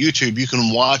get on YouTube, you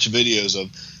can watch videos of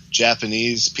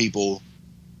Japanese people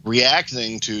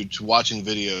reacting to watching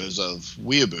videos of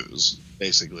weeaboos,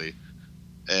 basically.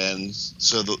 And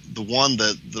so the one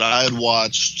that I had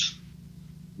watched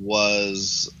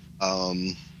was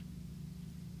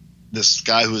this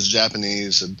guy who was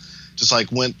Japanese and just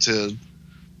like went to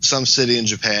some city in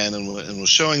Japan and was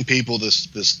showing people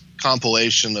this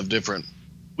compilation of different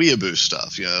weeaboo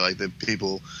stuff. Like the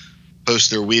people post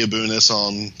their weeaboo-ness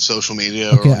on social media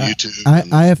or on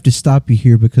YouTube. I have to stop you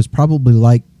here because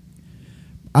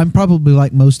I'm probably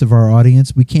like most of our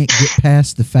audience. We can't get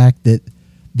past the fact that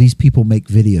these people make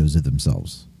videos of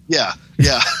themselves. Yeah.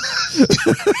 and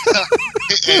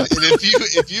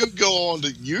if you go on to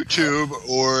YouTube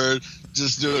or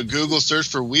just do a Google search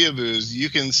for weeaboos, you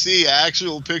can see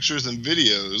actual pictures and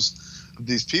videos of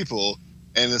these people,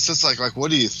 and it's just like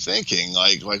what are you thinking?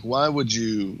 Like why would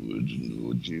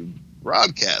you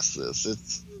broadcast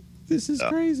this? This is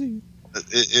crazy.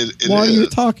 It While is. you're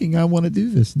talking, I want to do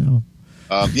this now.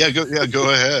 Go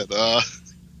ahead.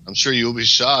 I'm sure you'll be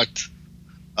shocked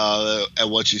at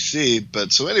what you see.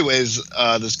 But so anyways,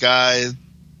 this guy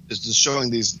is just showing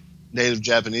these native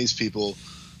Japanese people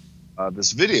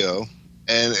this video,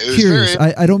 and it was Curious.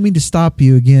 I don't mean to stop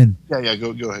you again. Yeah,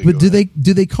 go ahead. But do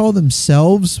they call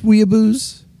themselves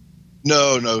weeaboos?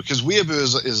 No, because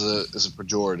weeaboo is a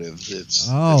pejorative. It's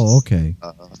okay.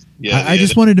 Yeah, I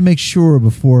just wanted to make sure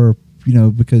before,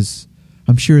 because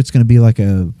I'm sure it's going to be like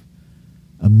a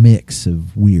mix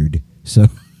of weird. So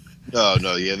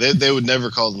no, yeah, they would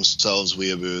never call themselves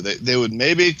weeaboo.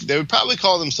 They would probably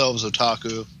call themselves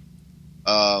otaku,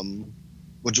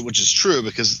 which is true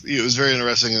because it was very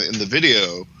interesting in the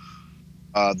video.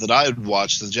 that I would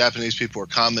watch, the Japanese people are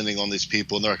commenting on these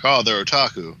people, and they're like, "Oh, they're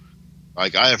otaku."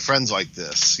 Like, I have friends like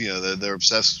this. You know, they're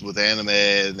obsessed with anime,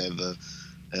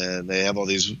 and they have all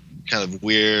these kind of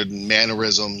weird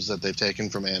mannerisms that they've taken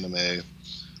from anime.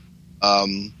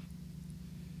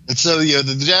 And so, you know,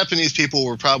 the Japanese people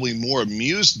were probably more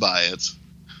amused by it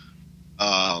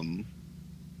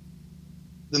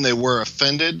than they were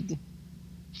offended.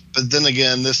 But then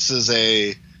again, they're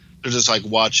just like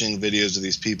watching videos of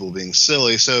these people being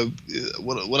silly. So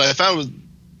what I found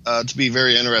to be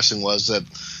very interesting was that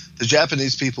the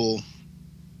Japanese people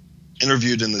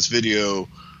interviewed in this video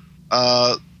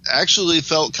actually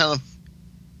felt kind of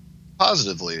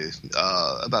positively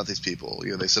about these people.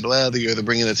 You know, they said, well, they're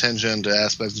bringing attention to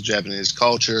aspects of Japanese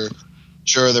culture.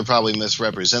 Sure, they're probably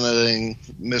misrepresenting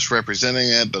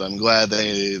it, but I'm glad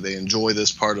they enjoy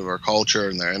this part of our culture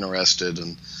and they're interested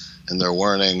and they're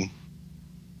learning.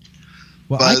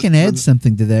 Well, but I can add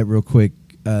something to that real quick.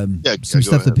 Some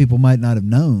stuff that people might not have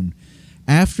known.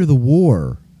 After the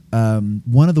war,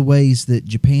 one of the ways that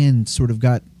Japan sort of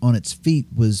got on its feet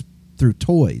was through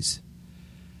toys.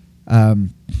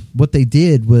 What they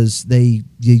did was they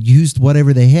used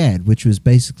whatever they had, which was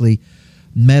basically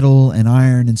metal and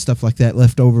iron and stuff like that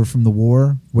left over from the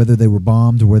war, whether they were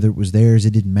bombed or whether it was theirs,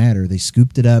 it didn't matter. They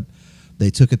scooped it up, they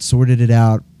took it, sorted it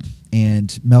out,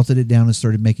 and melted it down and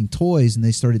started making toys, and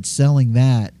they started selling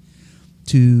that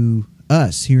to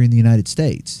us here in the United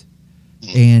States.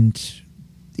 And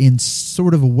in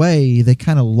sort of a way, they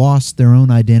kind of lost their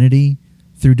own identity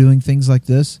through doing things like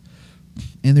this.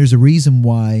 And there's a reason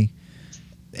why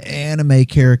anime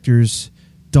characters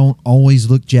don't always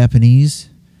look Japanese.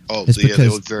 Oh, yeah, they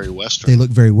look very Western. They look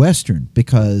very Western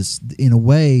because, in a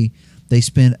way, they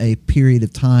spent a period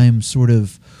of time sort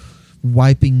of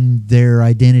wiping their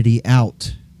identity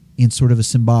out in sort of a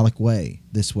symbolic way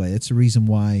this way. That's the reason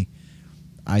why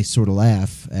I sort of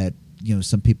laugh at, you know,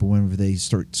 some people whenever they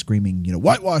start screaming, you know,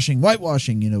 whitewashing,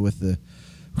 you know, with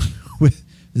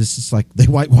this is like they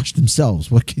whitewash themselves.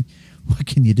 What can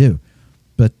you do?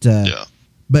 But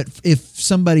But if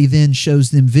somebody then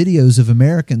shows them videos of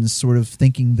Americans sort of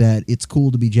thinking that it's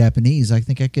cool to be Japanese, I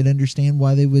think I could understand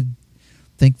why they would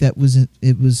think that was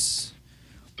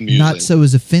amusing. Not so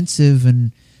as offensive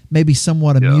and maybe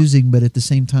somewhat amusing, but at the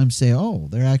same time say, oh,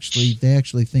 they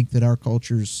actually think that our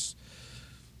culture's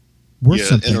worth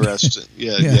something. Interesting.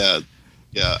 Yeah.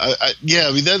 I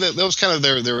mean, that was kind of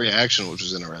their reaction, which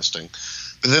was interesting.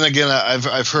 But then again,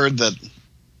 I've heard that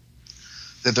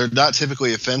they're not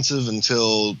typically offensive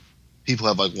until people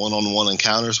have like one-on-one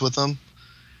encounters with them,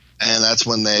 and that's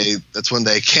when they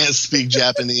can't speak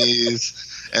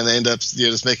Japanese, and they end up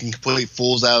just making complete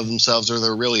fools out of themselves, or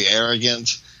they're really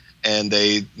arrogant, and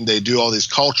they do all these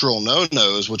cultural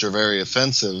no-nos which are very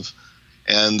offensive,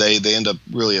 and they end up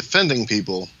really offending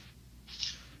people.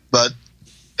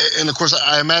 And of course,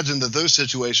 I imagine that those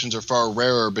situations are far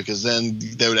rarer because then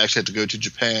they would actually have to go to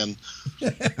Japan.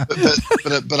 But I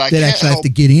they'd can't actually have to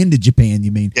get into Japan.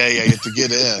 You mean? Yeah, you have to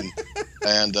get in.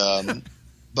 And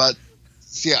but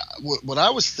yeah, what I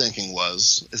was thinking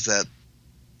is that,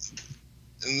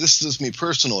 and this is me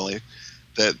personally,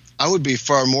 that I would be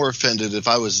far more offended if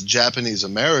I was Japanese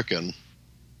American,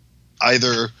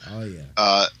 either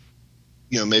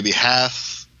maybe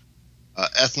half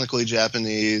ethnically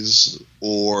Japanese,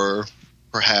 or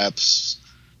perhaps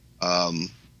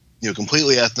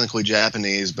completely ethnically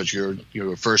Japanese, but you're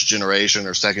a first generation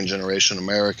or second generation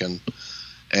American,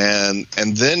 and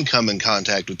then come in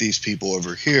contact with these people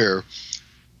over here.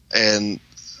 And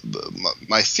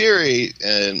my theory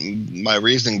and my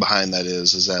reasoning behind that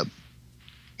is that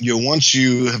once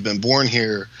you have been born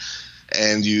here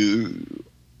and you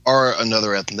are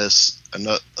another I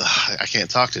can't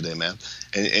talk today, man.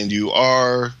 And you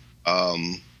are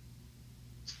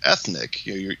ethnic.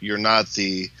 You're not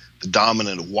the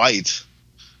dominant white,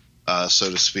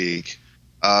 so to speak.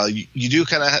 You do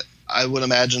kind of. I would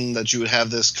imagine that you would have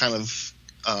this kind of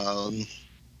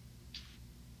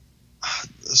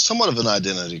somewhat of an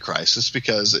identity crisis,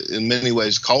 because in many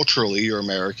ways culturally you're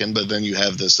American, but then you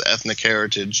have this ethnic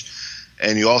heritage,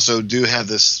 and you also do have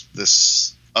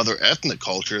this other ethnic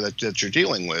culture that you're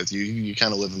dealing with. You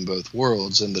kind of live in both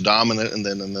worlds, in the dominant and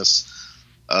then in this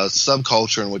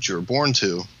subculture in which you were born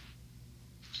to.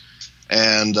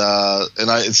 And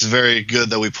it's very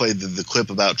good that we played the clip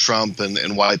about Trump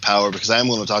and white power, because I am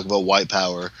going to talk about white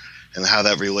power and how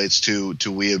that relates to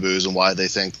weeaboos and why they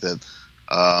think that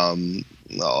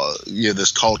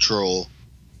this cultural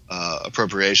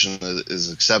appropriation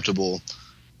is acceptable.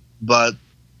 But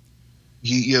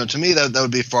to me, that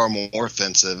would be far more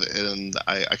offensive, and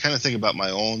I kind of think about my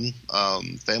own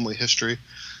family history.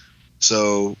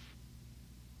 So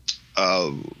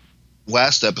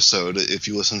last episode, if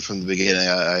you listen from the beginning,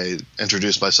 I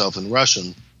introduced myself in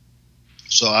Russian.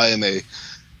 So I am a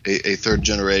third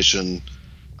generation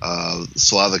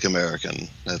Slavic American.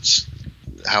 That's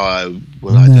how I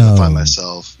would identify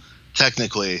myself.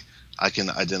 Technically, I can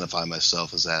identify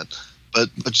myself as that. But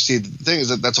you see, the thing is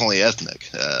that that's only ethnic.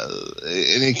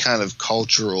 Any kind of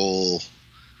cultural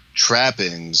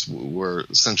trappings were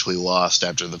essentially lost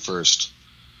after the first.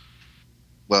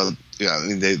 Well, yeah, I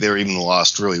mean, they were even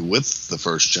lost really with the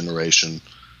first generation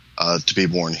to be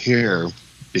born here,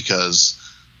 because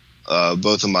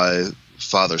both of my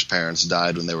father's parents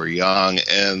died when they were young,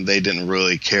 and they didn't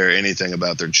really care anything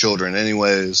about their children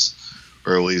anyways,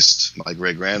 or at least my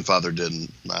great-grandfather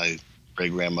didn't. My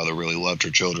great-grandmother really loved her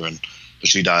children, but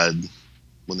she died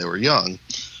when they were young.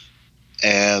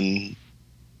 And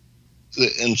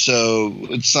so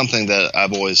it's something that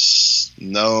I've always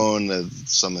known,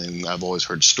 it's something I've always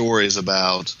heard stories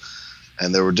about,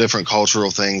 and there were different cultural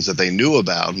things that they knew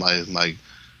about my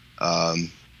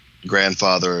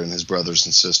grandfather and his brothers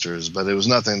and sisters, but it was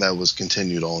nothing that was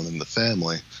continued on in the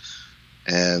family.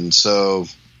 And so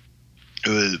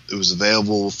it was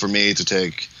available for me to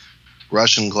take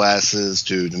Russian classes,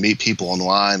 to meet people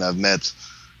online. I've met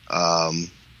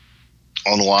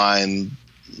online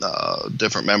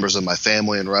different members of my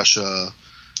family in Russia,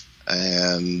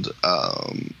 and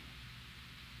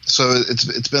so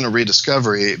it's been a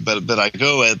rediscovery. But I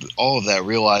go at all of that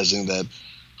realizing that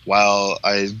while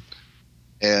I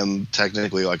am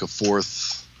technically like a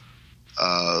fourth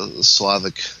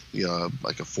Slavic,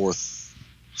 like a fourth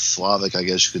Slavic, I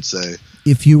guess you could say.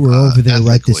 If you were over there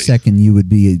right this ethnically.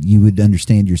 second, you would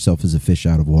understand yourself as a fish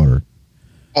out of water,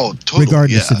 Oh, totally.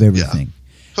 regardless yeah, of everything. Yeah.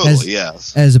 Totally,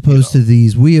 yes. As opposed to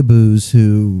these weeaboos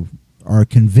who are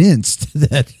convinced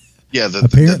that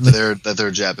apparently that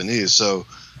they're Japanese. So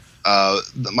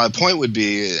my point would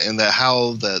be in that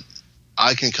how that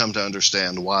I can come to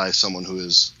understand why someone who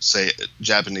is, say,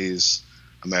 Japanese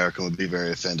American would be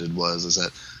very offended is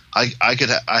that I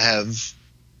have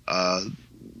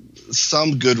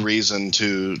some good reason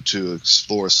to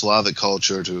explore Slavic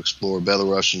culture, to explore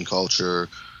Belarusian culture,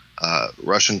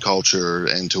 Russian culture,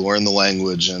 and to learn the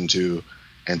language, and to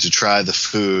try the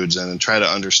foods, and try to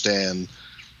understand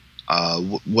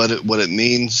what it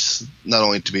means not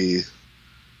only to be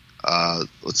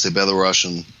let's say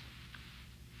Belarusian,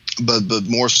 but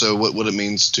more so what it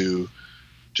means to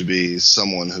be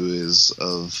someone who is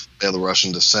of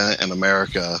Belarusian descent in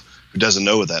America who doesn't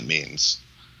know what that means.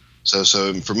 So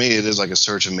for me, it is like a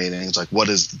search of meaning. It's like, what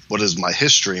does my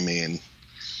history mean?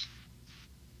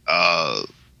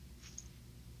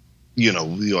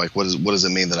 Like what does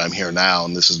it mean that I'm here now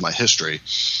and this is my history?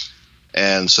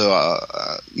 And so,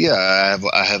 I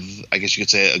have, I guess you could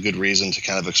say, a good reason to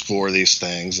kind of explore these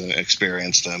things and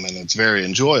experience them, and it's very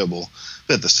enjoyable.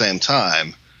 But at the same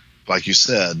time, like you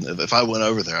said, if I went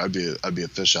over there, I'd be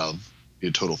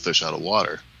a total fish out of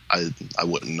water. I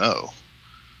wouldn't know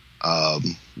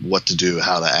what to do,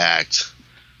 how to act.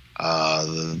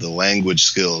 The language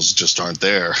skills just aren't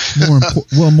there.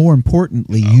 More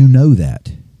importantly, you know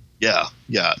that. Yeah,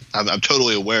 I'm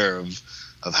totally aware of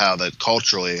how that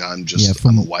culturally I'm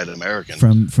a white American.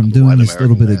 From doing this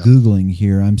little bit of Googling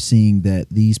here, I'm seeing that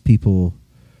these people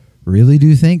really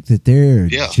do think that they're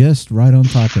just right on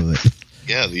top of it.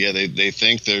 Yeah, they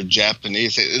think they're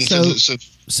Japanese.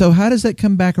 So how does that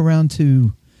come back around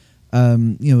to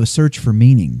a search for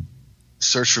meaning?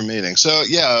 Search for meaning. So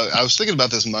yeah, I was thinking about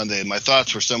this Monday, and my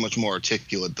thoughts were so much more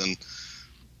articulate than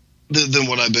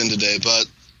what I've been today. But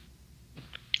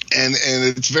and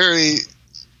it's very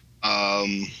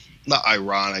not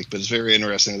ironic, but it's very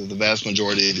interesting that the vast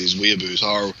majority of these weeaboos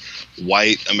are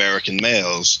white American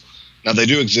males. Now they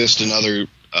do exist in other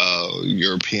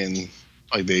European,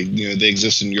 like they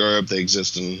exist in Europe, they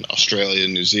exist in Australia,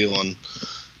 New Zealand,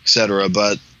 etc.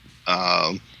 But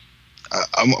I'm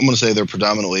going to say they're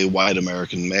predominantly white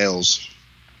American males,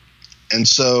 and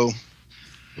so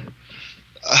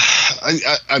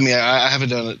I haven't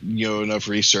done enough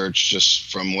research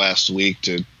just from last week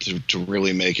to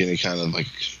really make any kind of like,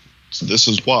 so this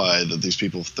is why that these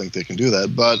people think they can do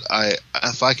that. But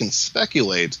if I can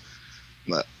speculate,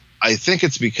 I think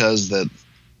it's because that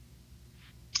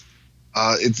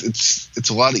it's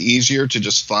a lot easier to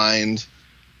just find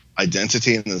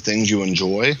identity in the things you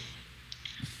enjoy.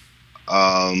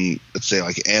 Let's say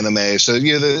like anime. So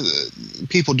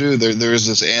people do. There's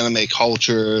this anime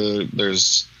culture.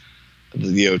 There's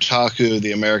the otaku,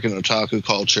 the American otaku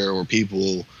culture, where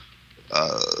people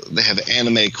they have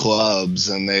anime clubs,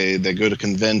 and they go to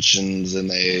conventions, and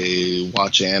they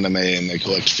watch anime, and they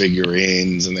collect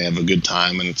figurines, and they have a good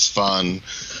time, and it's fun.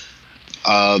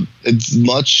 it's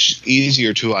much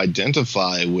easier to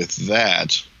identify with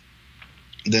that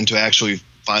than to actually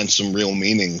find some real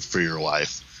meaning for your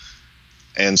life.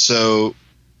 And so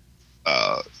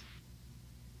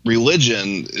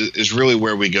religion is really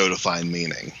where we go to find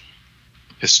meaning,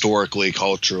 historically,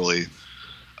 culturally.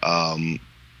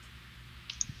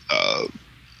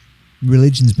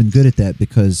 Religion's been good at that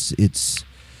because it's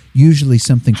usually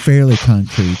something fairly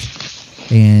concrete,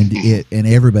 and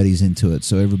everybody's into it,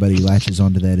 so everybody latches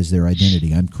onto that as their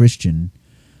identity. I'm Christian.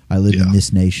 I live in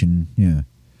this nation. Yeah.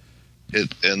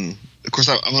 And of course,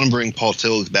 I want to bring Paul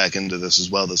Tillich back into this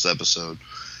as well this episode.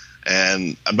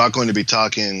 And I'm not going to be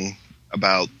talking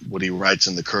about what he writes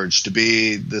in The Courage to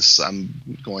Be.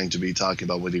 I'm going to be talking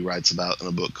about what he writes about in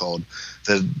a book called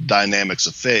The Dynamics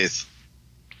of Faith.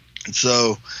 And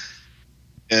so,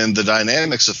 in The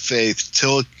Dynamics of Faith,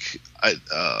 Tillich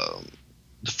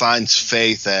defines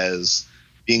faith as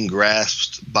being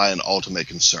grasped by an ultimate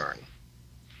concern.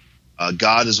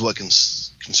 God is what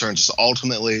concerns us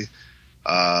ultimately.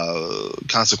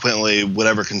 Consequently,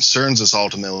 whatever concerns us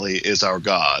ultimately is our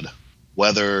God.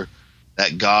 Whether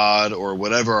that God or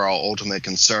whatever our ultimate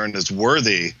concern is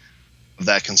worthy of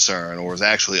that concern or is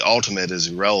actually ultimate is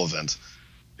irrelevant,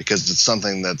 because it's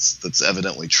something that's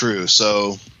evidently true.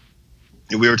 So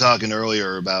we were talking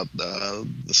earlier about the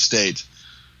state,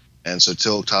 and so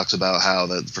Tillich talks about how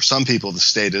that for some people the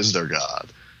state is their God.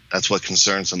 That's what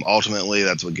concerns them ultimately.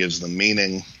 That's what gives them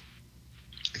meaning,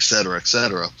 et cetera, et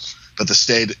cetera. But the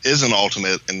state isn't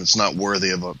ultimate, and it's not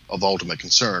worthy of ultimate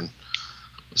concern.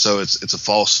 So it's a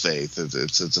false faith.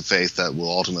 It's a faith that will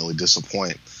ultimately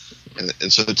disappoint.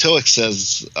 And so Tillich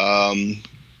says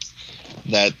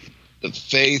that the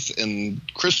faith, and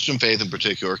Christian faith in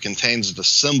particular, contains the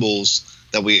symbols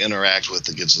that we interact with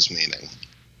that gives us meaning.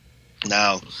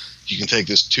 Now, you can take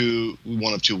this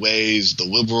one of two ways. The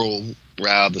liberal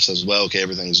route that says, well, okay,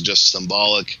 everything's just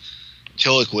symbolic.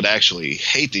 Tillich would actually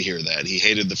hate to hear that. He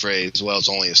hated the phrase, well, it's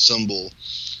only a symbol,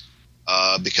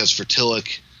 because for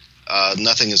Tillich,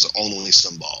 nothing is only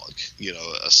symbolic. You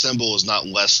know, a symbol is not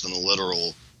less than a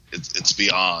literal. It's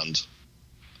beyond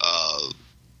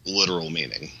literal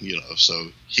meaning. You know, so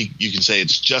you can say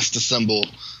it's just a symbol,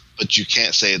 but you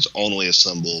can't say it's only a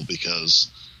symbol,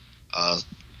 because a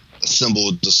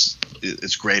symbol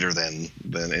it's greater than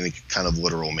any kind of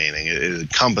literal meaning. It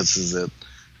encompasses it.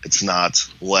 It's not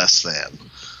less than.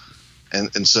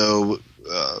 And so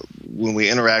when we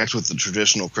interact with the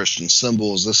traditional Christian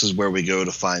symbols, this is where we go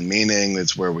to find meaning.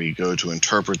 It's where we go to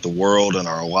interpret the world and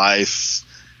our life,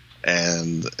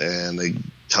 and it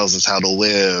tells us how to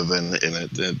live, and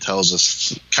it tells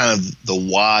us kind of the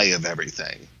why of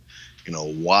everything. You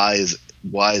know, why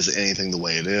is anything the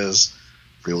way it is?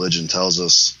 Religion tells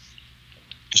us.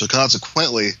 So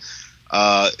consequently,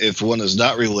 if one is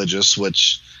not religious,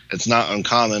 which it's not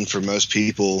uncommon for most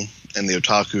people in the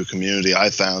otaku community, I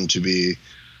found to be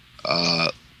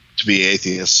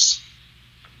atheists.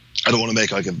 I don't want to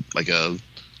make like a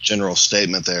general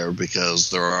statement there, because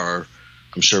there are,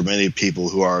 I'm sure, many people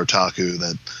who are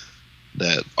otaku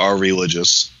that are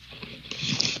religious.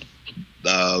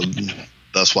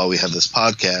 That's why we have this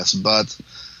podcast. But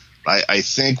I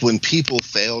think when people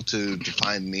fail to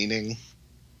find meaning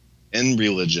in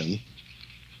religion,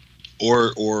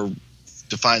 or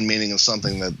to find meaning in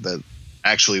something that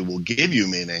actually will give you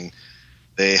meaning,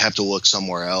 they have to look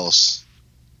somewhere else.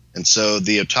 And so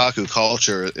the otaku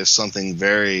culture is something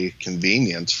very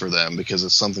convenient for them, because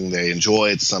it's something they enjoy,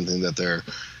 it's something that they're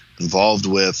involved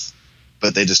with,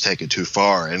 but they just take it too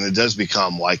far. And it does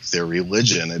become like their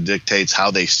religion. It dictates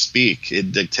how they speak.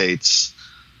 It dictates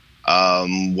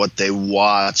what they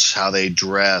watch, how they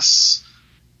dress.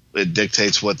 It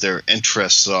dictates what their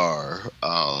interests are.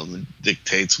 It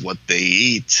dictates what they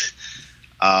eat.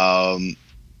 And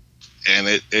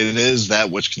it is that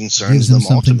which concerns them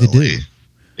ultimately.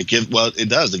 It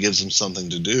does. It gives them something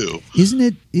to do. Isn't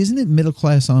it middle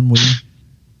class ennui?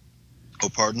 Oh,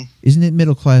 pardon? Isn't it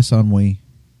middle class ennui?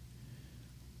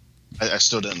 I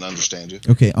still didn't understand you.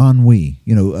 Okay, ennui.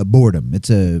 You know, boredom. It's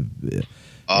a.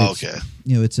 Okay.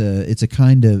 You know, it's a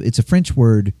kind of, it's a French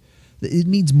word. It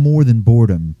means more than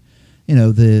boredom. You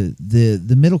know,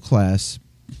 the middle class,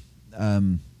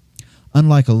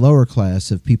 unlike a lower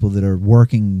class of people that are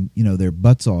working, you know, their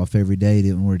butts off every day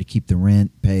in order to keep the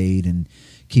rent paid and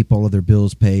keep all of their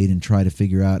bills paid and try to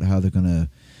figure out how they're going to,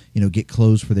 you know, get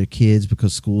clothes for their kids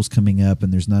because school's coming up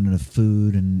and there's not enough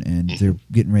food and they're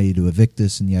getting ready to evict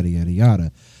us and yada yada yada.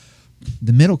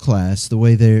 The middle class, the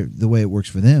way it works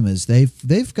for them is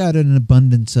they've got an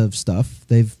abundance of stuff.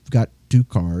 They've got 2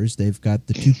 cars. They've got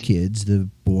the 2 kids, the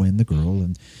boy and the girl,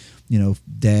 and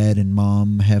dad and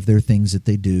mom have their things that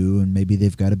they do, and maybe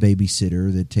they've got a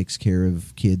babysitter that takes care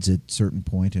of kids at a certain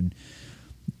point, and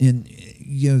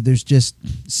there's just,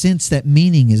 since that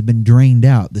meaning has been drained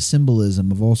out, the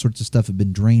symbolism of all sorts of stuff have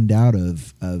been drained out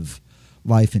of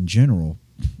life in general.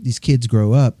 These kids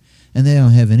grow up and they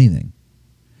don't have anything,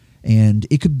 and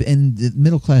the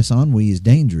middle class ennui is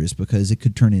dangerous because it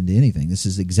could turn into anything. This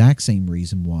is the exact same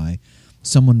reason why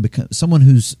someone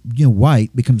who's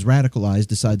white becomes radicalized,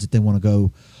 decides that they want to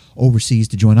go overseas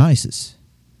to join ISIS.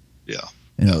 Yeah.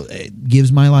 It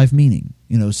gives my life meaning.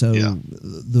 So Yeah.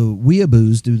 the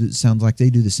weeaboos sounds like they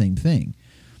do the same thing.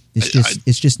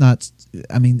 It's just not.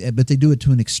 I mean, but they do it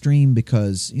to an extreme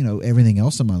because everything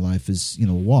else in my life is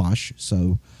wash.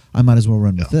 So I might as well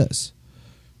run with this.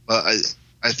 Well,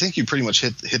 I think you pretty much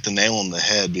hit the nail on the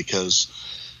head, because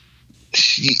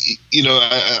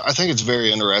I think it's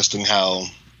very interesting how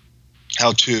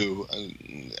to,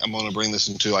 I'm going to bring this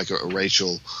into like a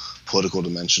racial political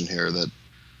dimension here, that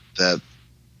the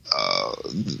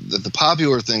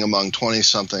popular thing among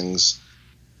 20-somethings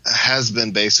has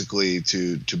been basically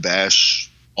to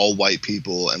bash all white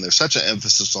people, and there's such an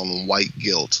emphasis on white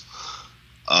guilt.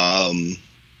 And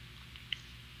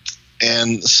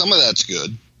some of that's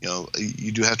good.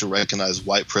 You do have to recognize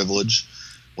white privilege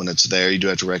when it's there. You do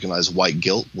have to recognize white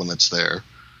guilt when it's there.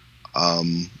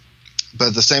 But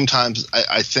at the same time,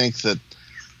 I think that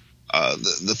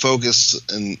the focus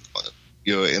in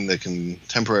the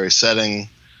contemporary setting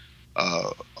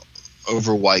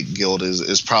over white guilt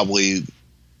is probably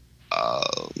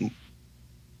I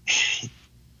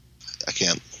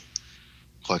can't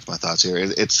collect my thoughts here.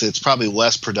 It's probably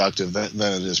less productive than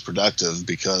it is productive,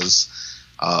 because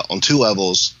on two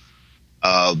levels,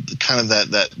 kind of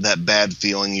that bad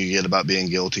feeling you get about being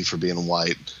guilty for being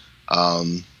white.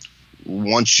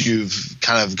 Once you've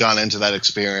kind of gone into that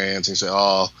experience and you say,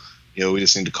 we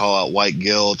just need to call out white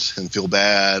guilt and feel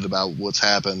bad about what's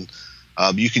happened,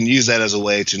 you can use that as a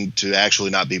way to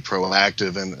actually not be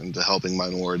proactive into helping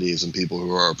minorities and people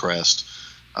who are oppressed,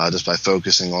 just by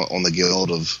focusing on the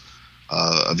guilt of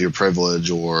your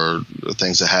privilege or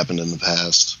things that happened in the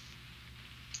past.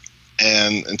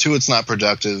 And two, it's not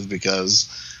productive because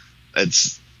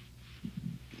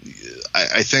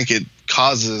I think it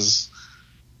causes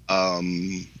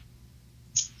that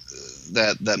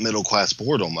middle class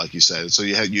boredom, like you said. So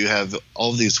you have all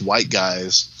of these white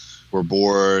guys who are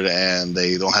bored and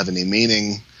they don't have any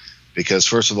meaning, because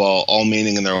first of all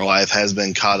meaning in their life has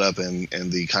been caught up in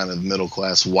the kind of middle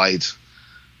class white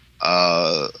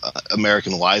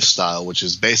American lifestyle, which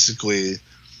is basically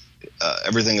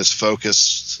everything is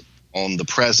focused on the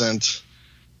present,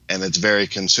 and it's very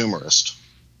consumerist.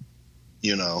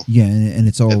 Yeah, and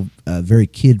it's all very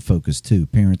kid focused too.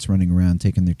 Parents running around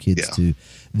taking their kids to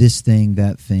this thing,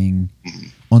 that thing. Mm-hmm.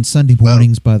 On Sunday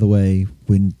mornings, by the way,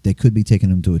 when they could be taking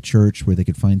them to a church where they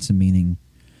could find some meaning.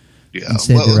 Yeah,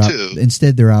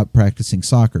 instead they're out practicing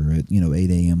soccer at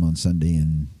 8 a.m. on Sunday,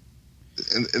 and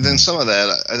then some of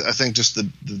that, I think, just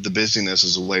the busyness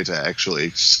is a way to actually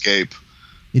escape.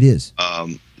 It is.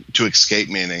 To escape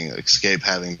meaning, escape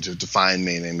having to define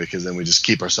meaning, because then we just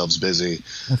keep ourselves busy.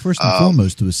 Well, first and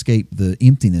foremost, to escape the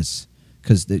emptiness,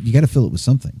 because you got to fill it with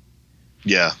something.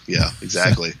 Yeah,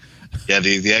 exactly. Yeah,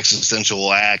 the existential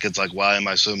lack. It's like, why am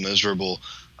I so miserable?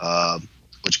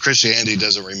 Which Christianity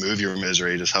doesn't remove your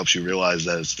misery; it just helps you realize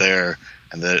that it's there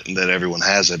and that everyone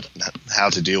has it, and how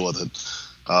to deal with it.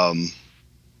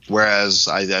 Whereas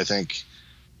I think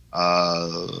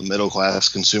middle class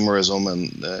consumerism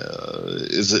and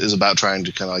is about trying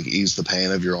to kind of like ease the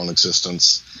pain of your own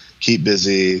existence, keep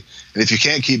busy, and if you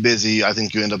can't keep busy, I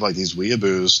think you end up like these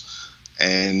weeaboos,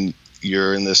 and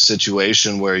you're in this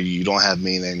situation where you don't have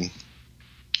meaning.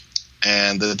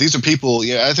 And these are people.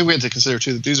 Yeah, I think we have to consider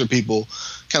too that these are people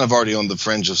kind of already on the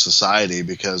fringe of society,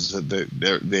 because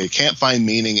they can't find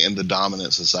meaning in the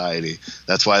dominant society.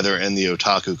 That's why they're in the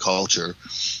otaku culture.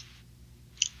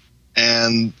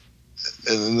 And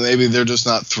maybe they're just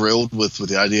not thrilled with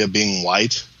the idea of being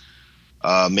white.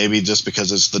 Maybe just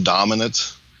because it's the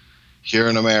dominant here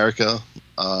in America,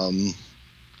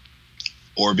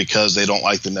 or because they don't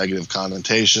like the negative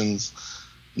connotations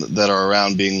that are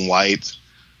around being white.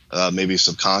 Maybe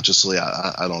subconsciously,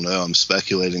 I don't know. I'm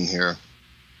speculating here,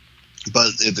 but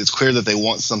it's clear that they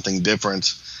want something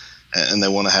different, and they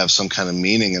want to have some kind of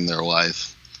meaning in their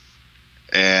life.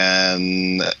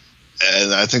 And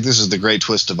I think this is the great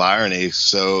twist of irony.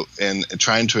 So, in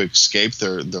trying to escape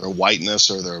their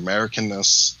whiteness or their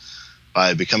Americanness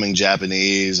by becoming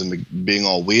Japanese and being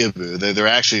all weeaboo, they're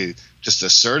actually just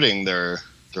asserting their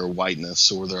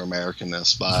whiteness or their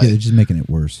Americanness by they're just making it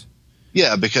worse.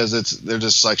 Yeah, because they're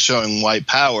just like showing white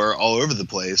power all over the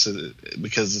place,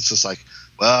 because it's just like,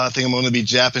 well, I think I'm going to be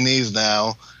Japanese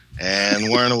now and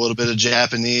learn a little bit of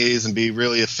Japanese and be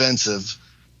really offensive.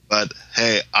 But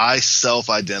hey, I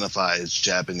self-identify as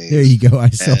Japanese. There you go. I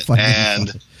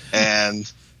self-identify.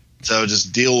 And so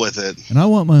just deal with it. And I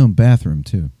want my own bathroom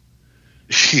too.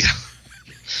 Yeah.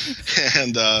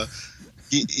 And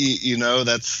you know,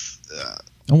 that's.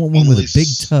 I want one with a big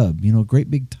tub, a great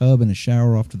big tub and a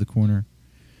shower off to the corner.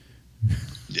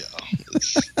 Yeah.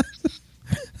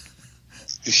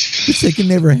 Which they can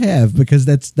never have, because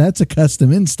that's a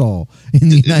custom install in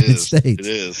the United States. It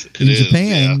is. In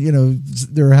Japan,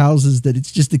 there are houses that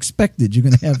it's just expected. You're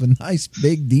going to have a nice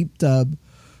big deep tub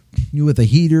with a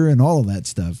heater and all of that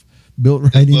stuff built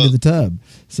right into the tub.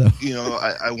 So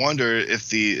I wonder if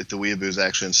the weeaboos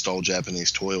actually install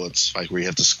Japanese toilets, like where you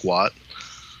have to squat.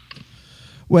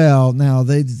 Well, now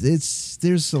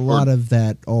there's a lot of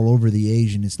that all over the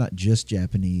Asian. It's not just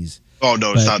Japanese. Oh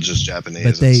no, it's not just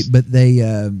Japanese.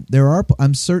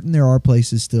 I'm certain there are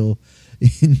places still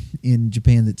in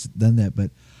Japan that's done that.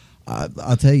 But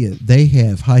I'll tell you, they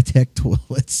have high tech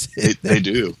toilets. They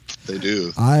do.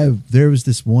 There was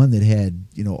this one that had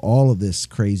all of this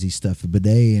crazy stuff, a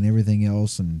bidet and everything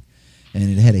else, and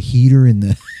it had a heater in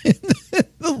the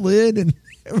the lid and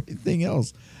everything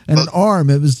else. And an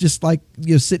arm. It was just like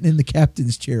sitting in the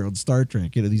captain's chair on Star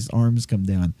Trek. These arms come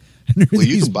down. Well,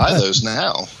 you can buy those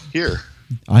now here.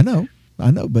 I know.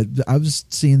 But I was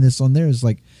seeing this on there. It's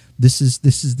like this is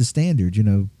the standard.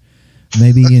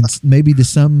 Maybe to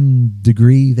some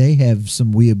degree they have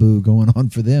some weeaboo going on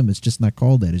for them. It's just not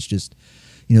called that. It's just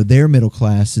their middle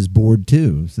class is bored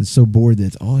too. It's so bored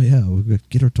that we'll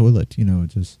get our toilet.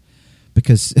 Just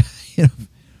because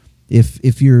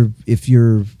if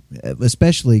you're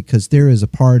especially because there is a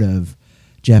part of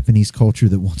Japanese culture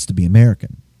that wants to be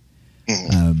American.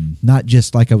 Not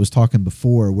just like I was talking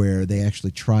before, where they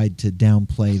actually tried to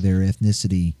downplay their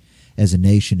ethnicity as a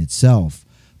nation itself,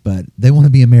 but they want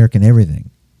to be American everything,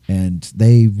 and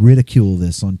they ridicule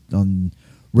this on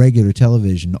regular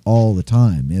television all the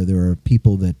time. There are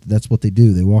people that's what they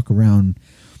do. They walk around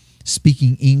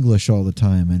speaking English all the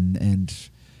time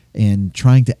and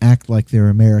trying to act like they're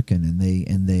American,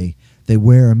 and they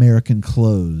wear American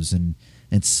clothes and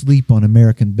sleep on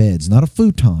American beds, not a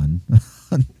futon.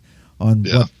 on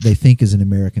what they think is an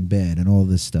American bed and all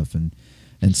this stuff. And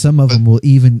some of them will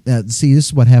even see, this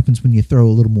is what happens when you throw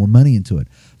a little more money into it.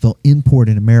 They'll import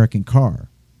an American car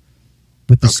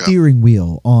with the steering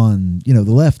wheel on, the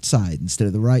left side instead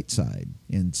of the right side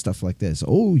and stuff like this.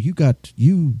 Oh,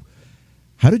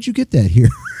 how did you get that here?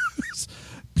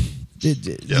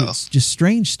 It's just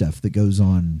strange stuff that goes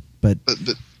on. But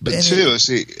too,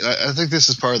 see, I think this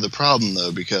is part of the problem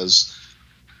though, because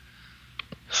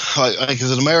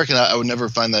as an American, I would never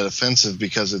find that offensive,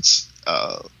 because it's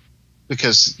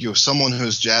because someone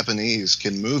who's Japanese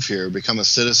can move here, become a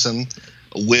citizen,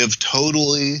 live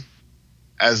totally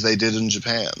as they did in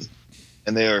Japan,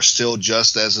 and they are still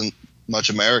just as much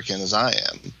American as I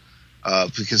am.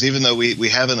 Because even though we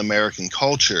have an American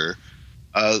culture,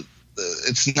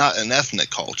 it's not an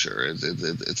ethnic culture.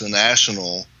 It's a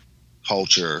national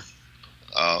culture.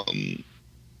 And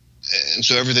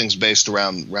so everything's based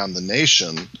around the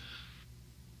nation,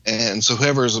 and so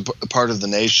whoever is a part of the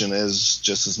nation is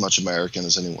just as much American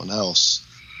as anyone else.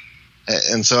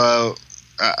 And so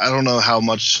I don't know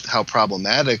how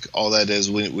problematic all that is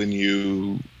when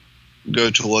you go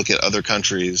to look at other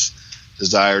countries'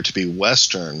 desire to be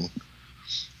Western.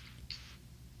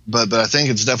 But I think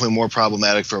it's definitely more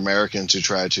problematic for Americans who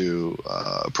try to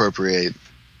appropriate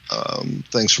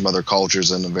things from other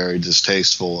cultures in a very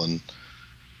distasteful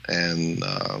and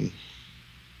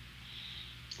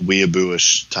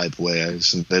weeaboo-ish type way. I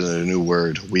just invented a new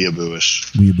word,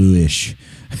 weeaboo-ish. Weeaboo-ish.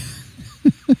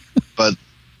 But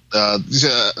I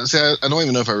don't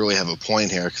even know if I really have a point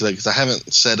here, because I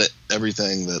haven't said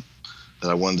everything that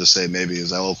I wanted to say maybe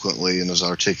as eloquently and as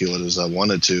articulate as I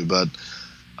wanted to. But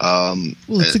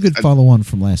it's a good follow-on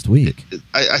from last week.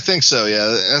 I think so. Yeah,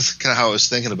 that's kind of how I was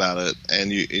thinking about it.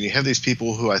 And you have these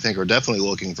people who I think are definitely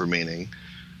looking for meaning.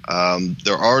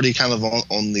 They're already kind of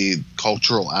on the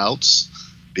cultural outs,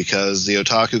 because the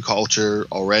otaku culture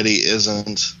already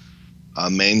isn't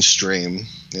mainstream.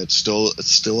 It's still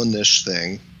a niche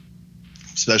thing,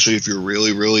 especially if you're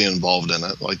really, really involved in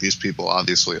it, like these people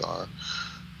obviously are.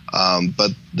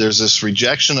 But there's this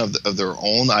rejection of their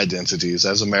own identities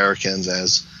as Americans,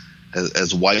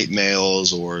 as white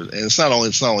males, and it's not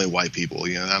only white people.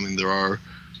 There are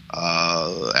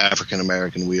African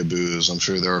American weeaboos. I'm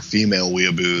sure there are female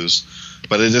weeaboos,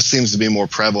 but it just seems to be more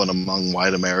prevalent among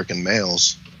white American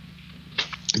males.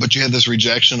 but you have this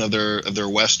rejection of their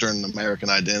Western American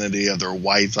identity, of their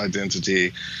white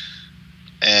identity,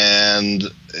 and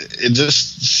it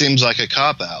just seems like a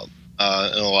cop out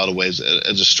in a lot of ways,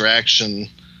 a distraction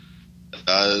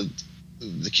to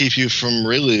keep you from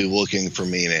really looking for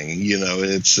meaning. You know,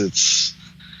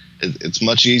 it's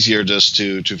much easier just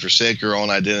to forsake your own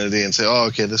identity and say, oh,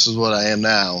 okay, this is what I am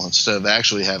now, instead of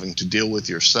actually having to deal with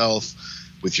yourself,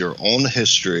 with your own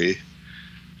history,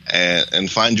 and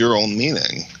find your own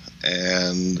meaning.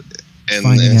 And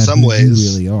Finding in out some who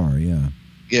ways, you really are. Yeah.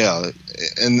 yeah,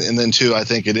 and then too, I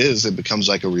think it becomes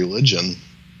like a religion,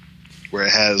 where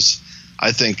it has,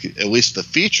 I think, at least the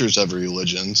features of a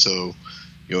religion. So,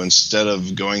 you know, instead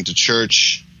of going to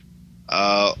church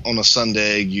on a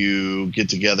Sunday, you get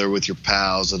together with your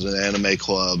pals at an anime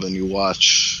club and you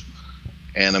watch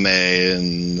anime,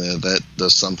 and that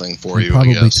does something for you.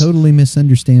 Probably I guess. totally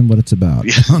misunderstand what it's about.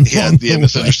 Yeah,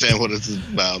 misunderstand what it's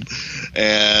about.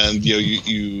 And you know,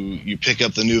 you pick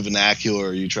up the new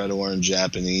vernacular. You try to learn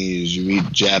Japanese. You eat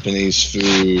Japanese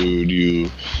food. You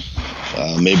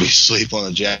maybe sleep on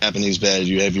a Japanese bed.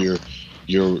 You have your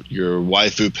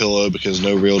waifu pillow, because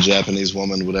no real Japanese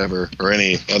woman would ever, or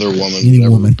any other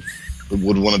woman,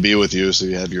 would want to be with you. So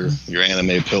you have your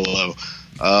anime pillow.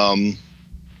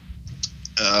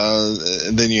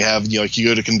 And then you have, like, you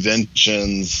go to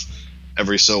conventions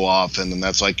every so often, and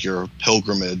that's like your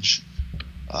pilgrimage,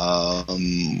 where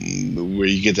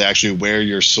you get to actually wear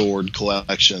your sword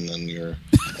collection and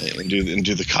do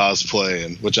the cosplay,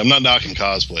 and which I'm not knocking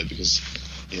cosplay, because,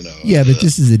 you know. Yeah, but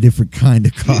this is a different kind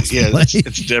of cosplay. Yeah,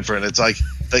 it's different. It's like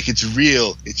it's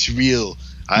real. It's real.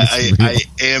 I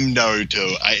am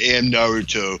Naruto. I am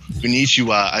Naruto.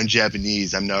 Konnichiwa. I'm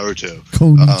Japanese. I'm Naruto.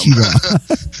 Konnichiwa.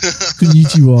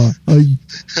 Konnichiwa.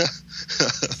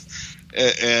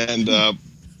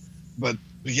 But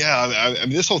yeah, I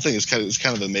mean, this whole thing is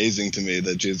kind of amazing to me,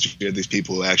 that you have these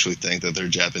people who actually think that they're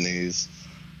Japanese.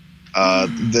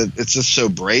 That it's just so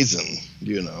brazen,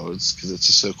 you know. It's because it's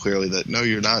just so clearly that, no,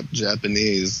 you're not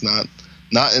Japanese. Not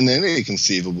in any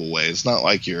conceivable way. It's not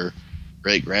like your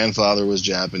great grandfather was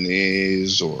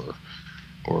Japanese or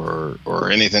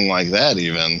anything like that.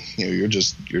 Even, you know, you're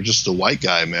just a white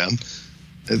guy, man.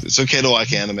 It's okay to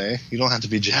like anime. You don't have to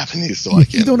be Japanese to like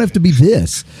anime. You don't have to be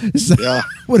this. Yeah.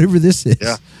 Whatever this is.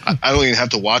 Yeah, I don't even have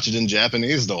to watch it in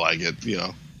Japanese to like it. You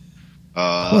know.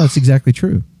 Well, that's exactly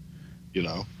true. You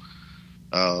know.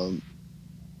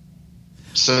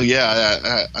 So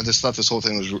yeah, I just thought this whole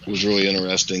thing was really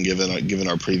interesting, given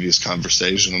our previous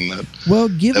conversation, and that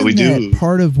given we that do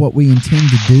part of what we intend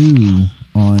to do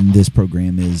on this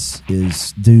program is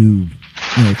do, you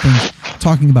know, things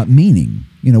talking about meaning.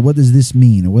 You know, what does this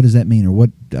mean, or what does that mean, or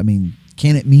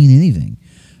can it mean anything?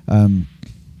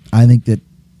 I think that,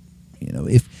 you know,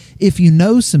 if you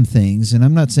know some things, and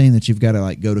I'm not saying that you've got to,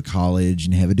 like, go to college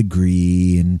and have a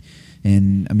degree, and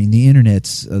I mean, the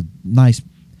internet's a nice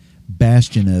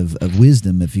bastion of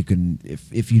wisdom if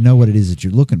you know what it is that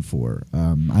you're looking for.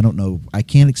 I don't know. I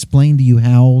can't explain to you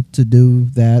how to do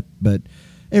that, but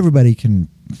everybody can,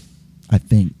 I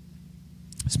think,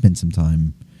 spend some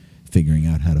time figuring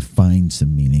out how to find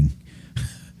some meaning,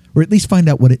 or at least find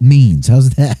out what it means. How's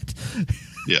that?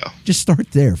 Yeah. Just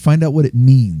start there. Find out what it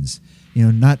means. You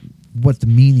know, not what the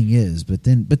meaning is, but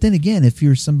then again, if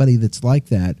you're somebody that's like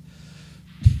that,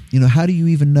 you know, how do you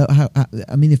even know how?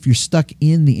 I mean, if you're stuck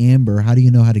in the amber, how do you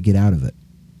know how to get out of it?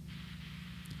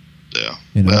 Yeah.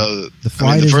 You know, Well, the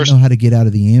fly doesn't know how to get out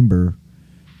of the amber.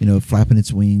 You know, flapping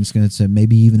its wings, going to say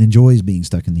maybe even enjoys being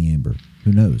stuck in the amber.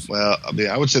 Who knows? Well, I mean,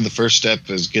 I would say the first step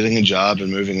is getting a job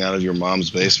and moving out of your mom's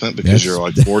basement because you're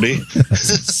like 40.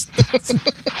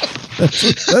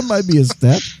 That might be a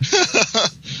step.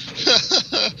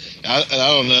 I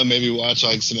don't know. Maybe watch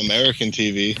like some American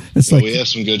TV. It's like, we have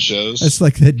some good shows. It's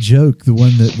like that joke, the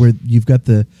one where you've got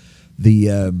the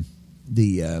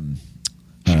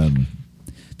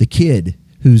kid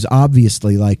who's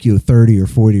obviously like 30 or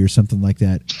 40 or something like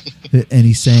that, and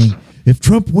he's saying, if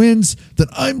Trump wins, then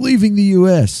I'm leaving the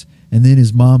U.S. And then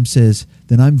his mom says,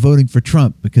 then I'm voting for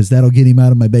Trump because that'll get him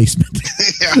out of my basement.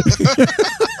 Yeah.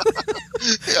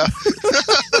 Yeah.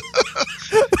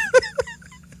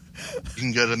 You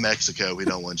can go to Mexico. We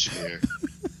don't want you here.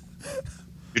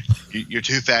 You're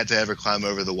too fat to ever climb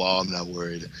over the wall. I'm not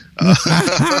worried.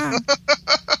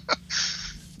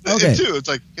 Okay. Too, it's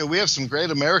like, we have some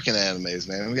great American animes,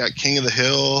 man. We got King of the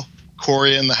Hill,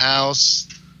 Cory in the House,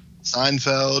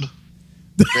 Seinfeld.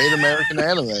 Great American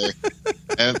anime.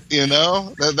 And, you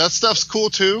know, that stuff's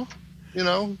cool too. You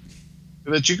know,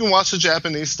 that you can watch the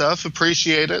Japanese stuff,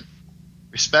 appreciate it,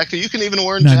 respect it. You can even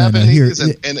learn No, Japanese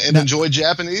here, and no, enjoy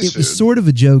Japanese It food. was sort of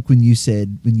a joke when you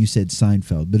said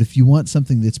Seinfeld, but if you want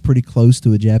something that's pretty close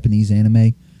to a Japanese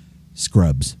anime,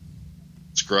 Scrubs.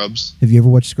 Scrubs? Have you ever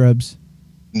watched Scrubs?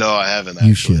 No, I haven't. Actually.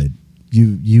 You should.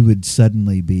 You would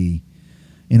suddenly be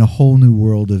in a whole new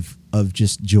world of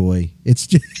just joy. It's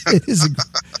just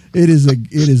it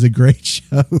is a great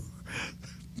show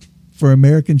for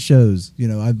American shows. You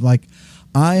know, I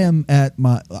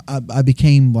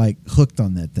became like hooked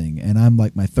on that thing, and I'm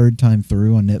like my third time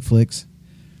through on Netflix.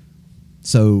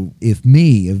 So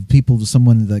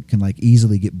someone that can like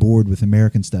easily get bored with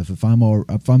American stuff, if I'm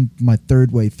my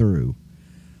third way through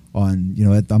on, you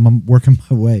know, I'm working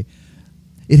my way.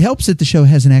 It helps that the show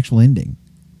has an actual ending,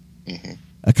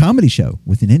 a comedy show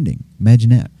with an ending. Imagine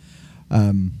that.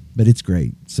 But it's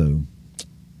great. So,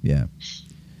 yeah,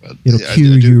 it'll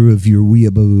cure you of your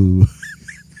weeaboo.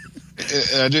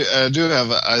 And I do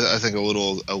have, I think, a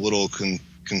little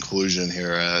conclusion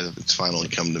here. It's finally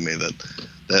come to me that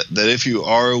if you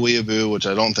are a weeaboo, which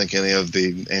I don't think any of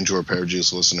the Angel Repair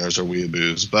Juice listeners are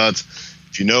weeaboos, but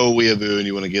if you know a weeaboo and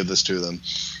you want to give this to them,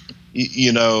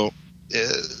 you know,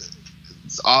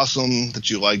 it's awesome that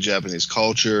you like Japanese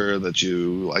culture, that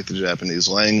you like the Japanese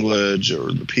language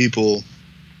or the people.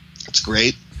 It's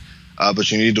great.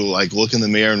 But you need to like look in the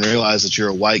mirror and realize that you're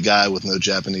a white guy with no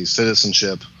Japanese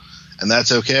citizenship, and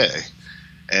that's okay.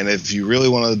 And if you really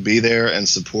want to be there and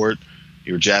support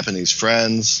your Japanese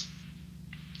friends,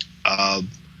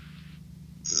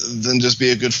 then just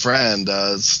be a good friend.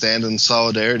 Stand in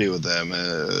solidarity with them.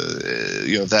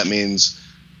 You know, if that means,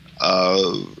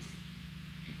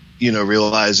 you know,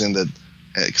 realizing that,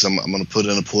 because I'm going to put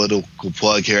in a political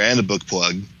plug here and a book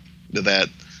plug, that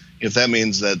if that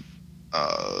means that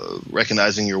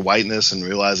recognizing your whiteness and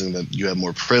realizing that you have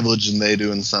more privilege than they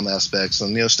do in some aspects,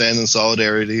 and, you know, stand in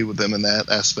solidarity with them in that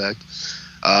aspect.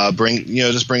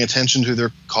 Just bring attention to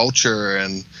their culture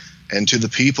and to the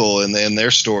people and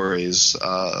their stories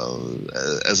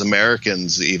as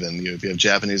Americans. Even, you know, if you have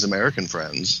Japanese American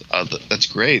friends, that's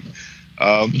great.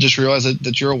 Just realize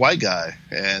that you're a white guy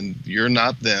and you're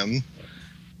not them,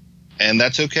 and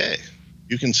that's okay.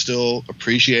 You can still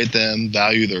appreciate them,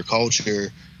 value their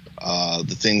culture,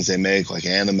 the things they make, like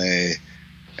anime,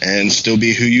 and still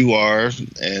be who you are,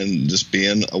 and just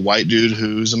being a white dude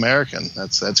who's American.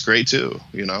 That's great too,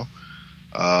 you know.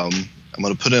 I'm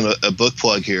going to put in a book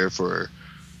plug here for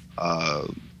a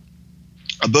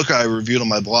book I reviewed on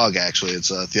my blog. Actually, it's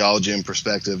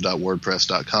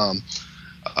theologyandperspective.wordpress.com,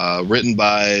 written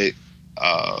by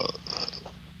a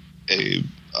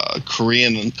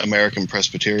Korean American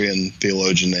Presbyterian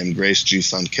theologian named Grace G.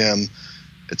 Sun Kim.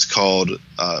 It's called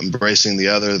Embracing the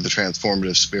Other, the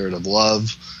Transformative Spirit of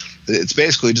Love. It's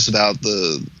basically just about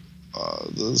the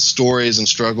stories and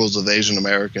struggles of Asian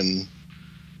American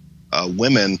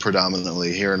women,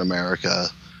 predominantly here in America,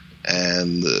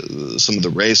 and some of the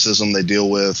racism they deal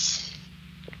with,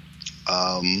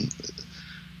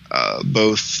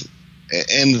 both,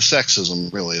 and the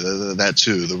sexism, really, that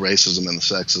too, the racism and the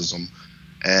sexism.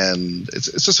 And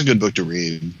it's just a good book to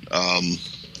read.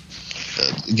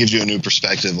 It gives you a new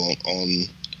perspective on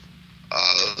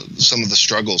some of the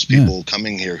struggles people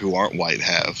coming here who aren't white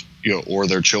have, you know, or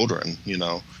their children, you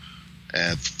know,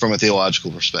 and from a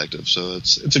theological perspective. So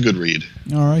it's a good read.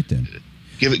 All right then.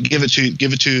 Give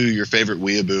it to your favorite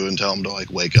weeaboo and tell them to like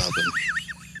wake up and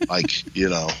like you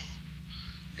know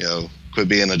quit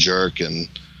being a jerk and,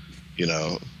 you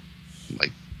know,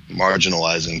 like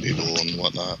marginalizing people and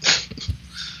whatnot.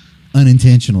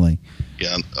 Unintentionally.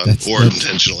 Yeah,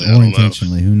 intentionally. I don't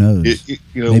intentionally, who knows?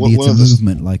 You know, maybe it's a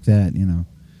movement like that, you know.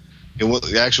 And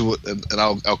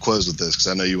I'll close with this because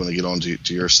I know you want to get on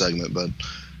to your segment. But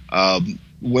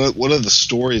one of the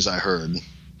stories I heard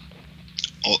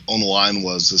on the line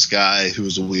was this guy who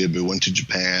was a weeaboo went to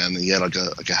Japan, and he had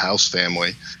like a house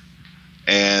family,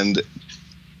 and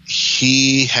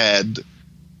he had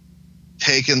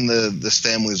taken this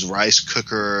family's rice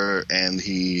cooker and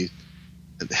he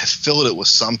had filled it with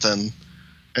something.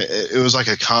 It was like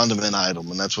a condiment item,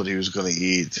 and that's what he was going to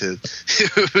eat.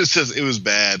 It was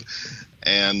bad,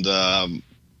 and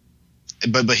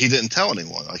but he didn't tell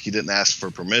anyone. Like, he didn't ask for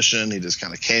permission. He just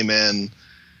kind of came in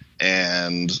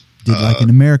and did like an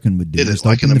American would do. Did just it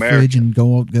like open an the fridge and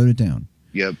go to town.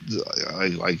 Yep,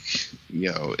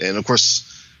 and of course,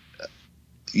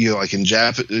 like in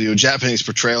Japanese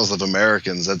portrayals of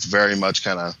Americans, that's very much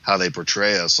kind of how they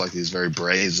portray us, like these very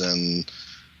brazen,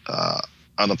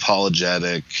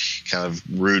 unapologetic, kind of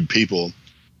rude people.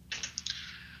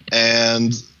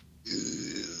 And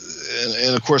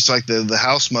of course, like the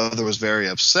house mother was very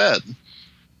upset,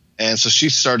 and so she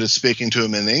started speaking to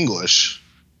him in English,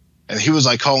 and he was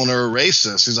like calling her a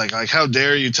racist. He's like how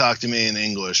dare you talk to me in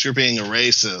English? You're being a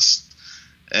racist.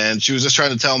 And she was just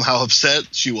trying to tell him how upset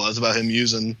she was about him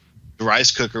using the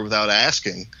rice cooker without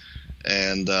asking.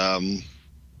 And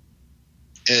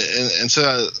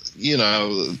so, you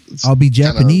know, I'll be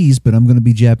Japanese, but I'm going to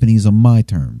be Japanese on my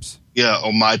terms. Yeah,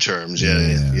 on my terms.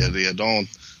 Yeah.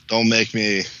 Don't make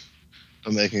me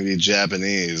be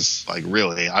Japanese. Like,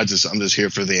 really, I'm just here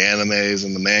for the animes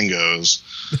and the mangoes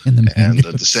and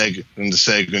to say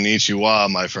konnichiwa,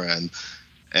 my friend.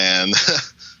 And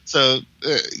so,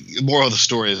 moral of the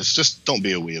story is just don't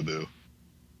be a weeaboo.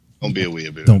 Don't be a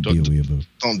weeaboo. Don't be a weeaboo.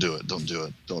 Don't do it. Don't do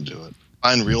it. Don't do it.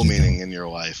 Find real meaning in your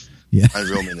life. Yeah. Find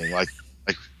real meaning. Like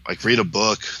read a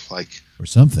book, like or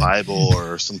something, Bible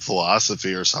or some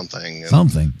philosophy or something.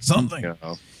 Something. You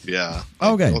know, yeah.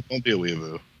 Okay. Don't be a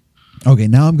weeaboo. Okay,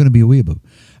 now I'm going to be a weeaboo.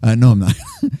 No, I'm not.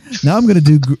 Now I'm going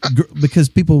to do because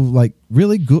people like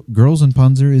really Girls and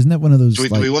Punzer. Isn't that one of those?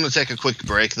 Do we want to take a quick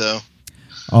break though?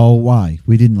 Oh, why?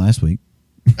 We didn't last week.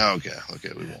 Okay,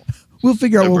 we won't. We'll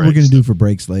figure out what we're going to do for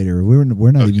breaks later. We're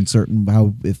not even certain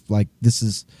how if like this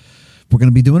is. We're going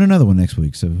to be doing another one next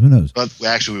week, so who knows? But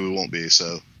actually, we won't be.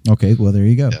 So okay, well there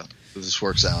you go. Yeah, this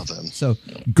works out then. So,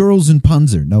 Girls and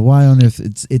Punzer. Now, why on earth?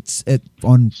 It's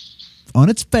on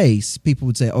its face, people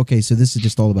would say, okay, so this is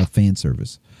just all about fan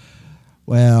service.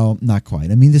 Well, not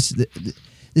quite. I mean, this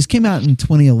came out in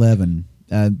 2011.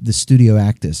 The Studio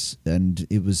Actus, and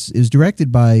it was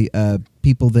directed by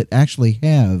people that actually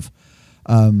have,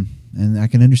 and I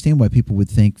can understand why people would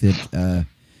think that.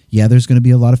 There's going to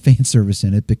be a lot of fan service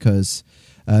in it because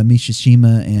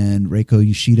Mishima and Reiko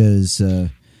Yoshida is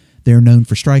they're known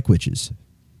for Strike Witches,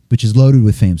 which is loaded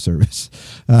with fan service.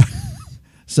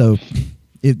 So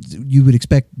you would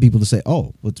expect people to say,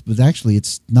 "Oh, but actually,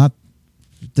 it's not.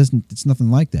 It's nothing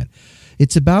like that."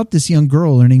 It's about this young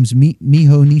girl. Her name's Miho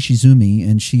Nishizumi,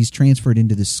 and she's transferred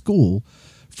into this school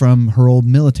from her old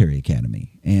military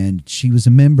academy, and she is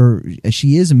a member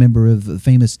of the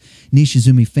famous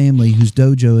Nishizumi family, whose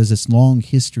dojo has this long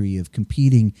history of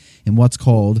competing in what's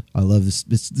called, I love this,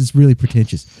 it's really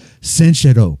pretentious,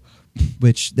 Senshiro,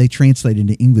 which they translate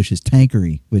into English as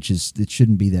tankery, it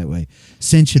shouldn't be that way.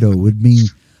 Senshiro would mean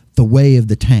the way of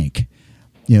the tank.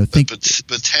 You know, but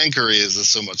tankery is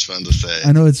so much fun to say.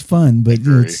 I know it's fun, but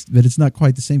it's not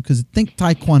quite the same, because think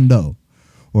Taekwondo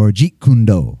or Jeet Kune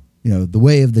Do. You know, the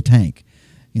way of the tank,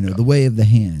 the way of the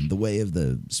hand, the way of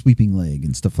the sweeping leg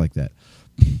and stuff like that.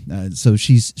 So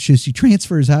she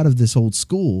transfers out of this old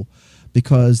school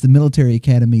because the military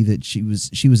academy that she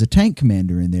was a tank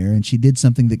commander in there, and she did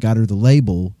something that got her the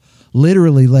label,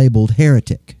 literally labeled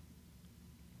heretic.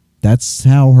 That's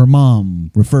how her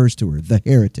mom refers to her, the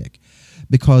heretic,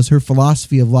 because her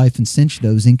philosophy of life in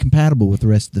Senshido is incompatible with the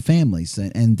rest of the families.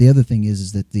 And the other thing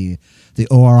is that the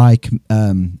ORI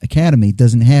Academy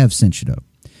doesn't have Senshido.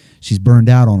 She's burned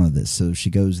out on all this, so she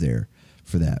goes there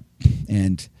for that.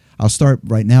 And I'll start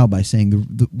right now by saying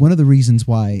one of the reasons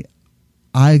why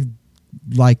I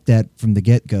liked that from the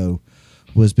get-go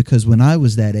was because when I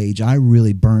was that age, I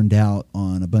really burned out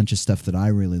on a bunch of stuff that I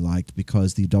really liked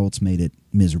because the adults made it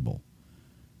miserable.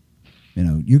 You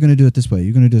know, you're going to do it this way.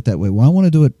 You're going to do it that way. Well, I want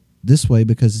to do it this way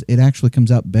because it actually comes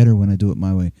out better when I do it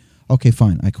my way. Okay,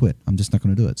 fine. I quit. I'm just not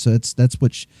going to do it. So that's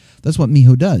what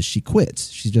Miho does. She quits.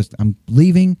 She's just, I'm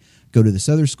leaving, go to this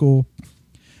other school.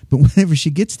 But whenever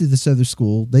she gets to this other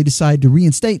school, they decide to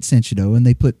reinstate Senshido, and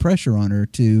they put pressure on her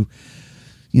to,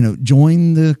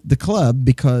 join the club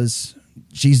because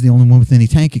she's the only one with any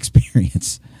tank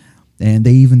experience. And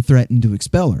they even threaten to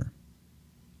expel her,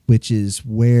 which is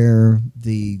where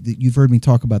you've heard me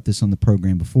talk about this on the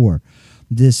program before.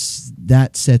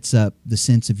 That sets up the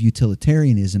sense of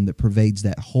utilitarianism that pervades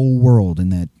that whole world in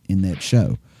that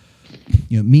show.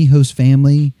 Miho's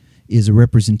family is a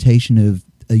representation of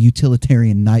a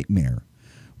utilitarian nightmare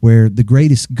where the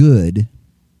greatest good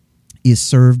is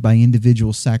served by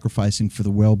individuals sacrificing for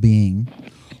the well-being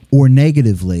or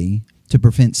negatively to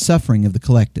prevent suffering of the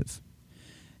collective.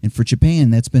 And for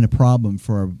Japan, that's been a problem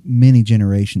for many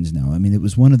generations now. I mean, it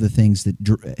was one of the things that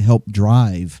helped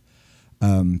drive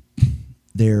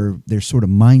their sort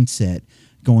of mindset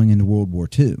going into World War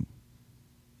II.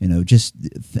 Just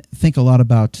think a lot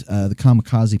about the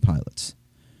kamikaze pilots.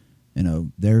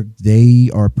 They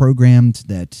are programmed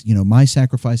that, my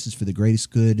sacrifice is for the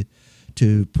greatest good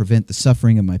to prevent the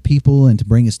suffering of my people and to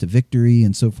bring us to victory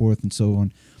and so forth and so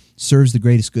on, serves the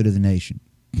greatest good of the nation.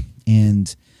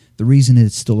 And the reason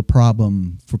it's still a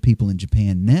problem for people in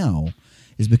Japan now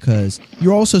is because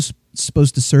you're also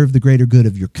supposed to serve the greater good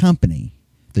of your company,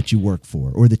 that you work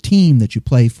for, or the team that you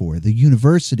play for, the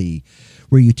university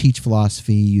where you teach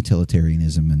philosophy,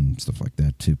 utilitarianism, and stuff like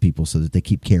that to people so that they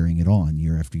keep carrying it on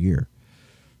year after year.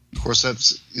 Of course, that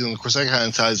kind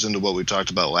of ties into what we talked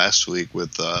about last week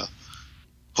with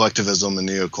collectivism and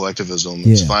neo-collectivism.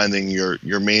 It's finding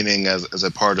your meaning as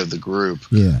a part of the group,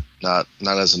 not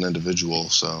as an individual.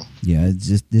 So it's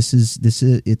just,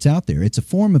 it's out there. It's a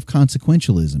form of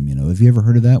consequentialism. Have you ever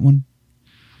heard of that one?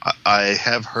 I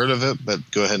have heard of it, but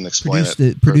go ahead and explain For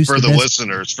the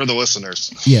listeners. For the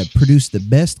listeners, produce the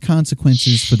best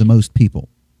consequences for the most people.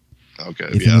 Okay.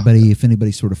 If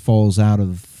anybody sort of falls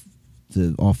off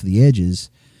the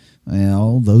edges,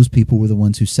 well, those people were the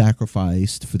ones who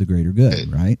sacrificed for the greater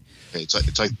good, right? It's like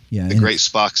the great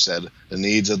Spock said: the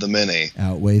needs of the many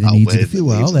outweigh the needs of the few.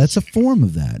 Well, that's a form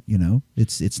of that.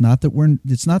 It's not that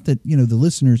the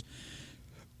listeners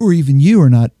or even you are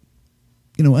not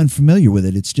unfamiliar with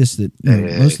it. It's just that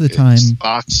most of the time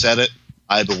Spock said it,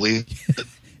 I believe it.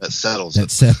 That settles it.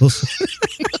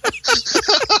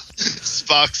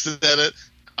 Spock said it,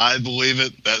 I believe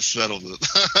it. That settles it.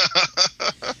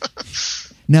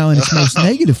 Now, in its most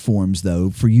negative forms,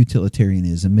 though, for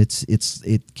utilitarianism,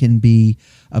 it can be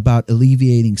about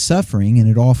alleviating suffering, and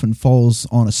it often falls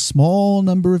on a small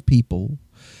number of people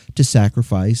to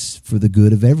sacrifice for the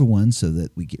good of everyone so that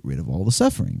we get rid of all the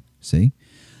suffering. See?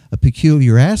 A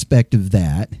peculiar aspect of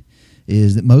that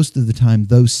is that most of the time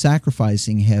those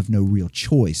sacrificing have no real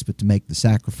choice but to make the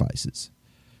sacrifices.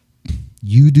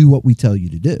 You do what we tell you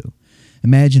to do.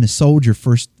 Imagine a soldier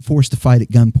forced to fight at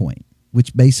gunpoint,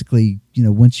 which basically,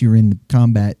 once you're in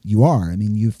combat, you are. I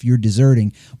mean, if you're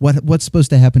deserting, what's supposed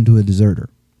to happen to a deserter?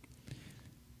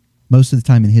 Most of the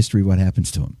time in history, what happens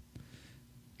to him?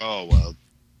 Oh, well,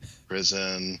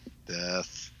 prison,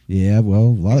 death. Yeah, well,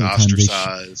 a lot of the time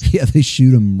ostracized. They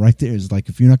shoot him right there. It's like,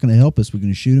 if you're not going to help us, we're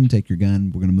going to shoot him, take your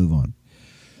gun, we're going to move on.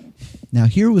 Now,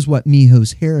 here was what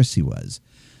Miho's heresy was.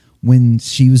 When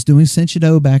she was doing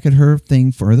Senshido back at her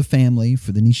thing for the family,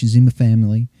 for the Nishizuma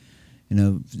family,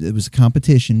 it was a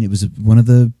competition. It was one of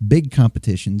the big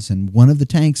competitions, and one of the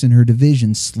tanks in her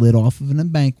division slid off of an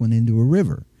embankment into a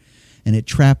river, and it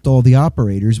trapped all the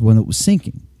operators when it was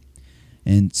sinking.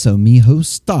 And so Miho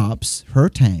stops her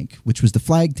tank, which was the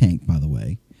flag tank, by the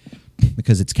way,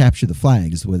 because it's capture the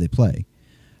flag is the way they play.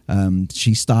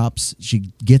 She stops,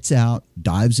 she gets out,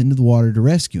 dives into the water to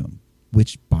rescue him,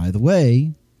 which, by the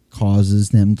way, causes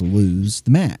them to lose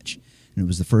the match. And it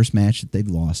was the first match that they'd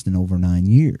lost in over 9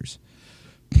 years.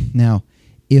 Now,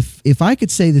 if I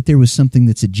could say that there was something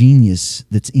that's ingenious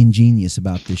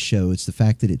about this show, it's the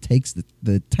fact that it takes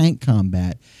the tank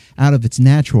combat out of its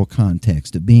natural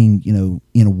context of being,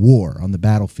 in a war on the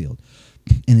battlefield.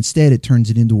 And instead it turns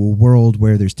it into a world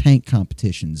where there's tank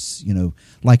competitions,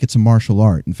 like it's a martial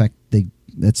art. In fact,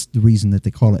 that's the reason that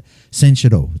they call it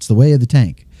Senshido. It's the way of the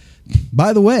tank.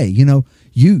 By the way,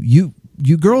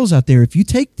 you girls out there, if you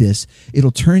take this,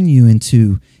 it'll turn you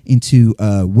into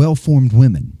well-formed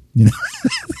women.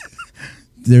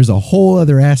 There's a whole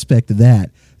other aspect of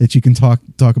that you can talk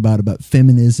about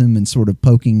feminism and sort of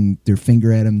poking their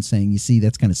finger at them and saying, you see,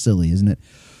 that's kind of silly, isn't it?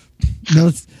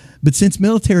 No, but since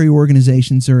military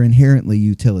organizations are inherently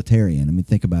utilitarian, I mean,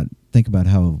 think about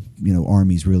how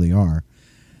armies really are.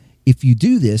 If you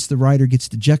do this, the writer gets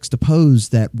to juxtapose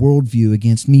that worldview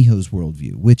against Miho's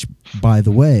worldview, which, by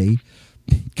the way,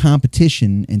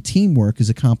 competition and teamwork is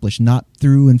accomplished not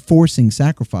through enforcing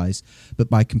sacrifice,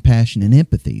 but by compassion and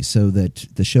empathy, so that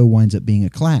the show winds up being a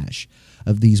clash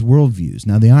of these worldviews.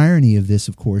 Now, the irony of this,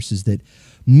 of course, is that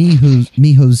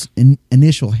Miho's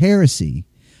initial heresy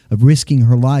of risking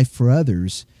her life for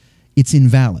others, it's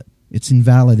invalid. It's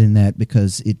invalid in that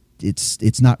because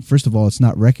it's not, first of all, it's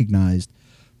not recognized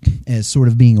as sort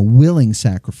of being a willing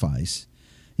sacrifice,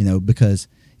 because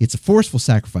it's a forceful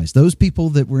sacrifice. Those people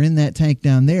that were in that tank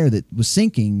down there that was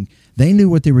sinking, they knew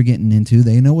what they were getting into.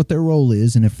 They know what their role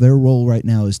is, and if their role right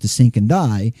now is to sink and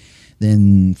die,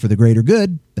 then for the greater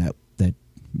good, that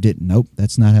didn't. Nope,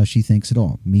 that's not how she thinks at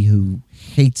all. Miho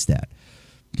hates that.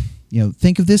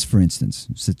 Think of this, for instance,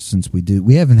 since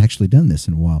we haven't actually done this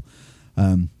in a while.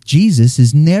 Jesus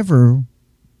is never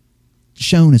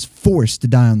shown as forced to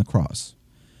die on the cross.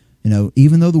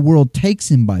 Even though the world takes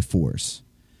him by force,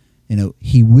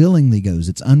 he willingly goes.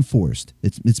 It's unforced.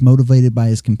 It's motivated by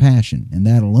his compassion, and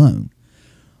that alone.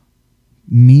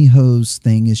 Miho's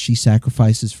thing is she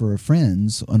sacrifices for her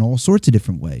friends in all sorts of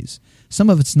different ways. Some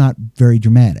of it's not very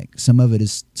dramatic. Some of it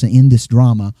is, to end this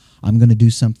drama, I'm going to do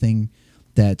something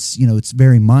that's, it's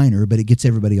very minor, but it gets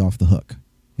everybody off the hook.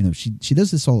 She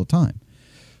does this all the time.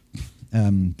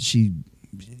 But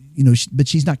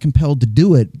she's not compelled to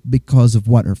do it because of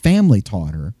what her family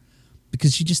taught her.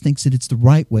 because she just thinks that it's the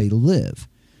right way to live.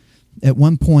 At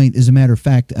one point, as a matter of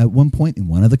fact, at one point in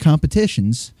one of the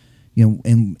competitions,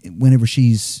 and whenever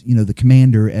she's, the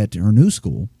commander at her new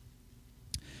school,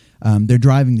 they're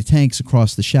driving the tanks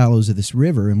across the shallows of this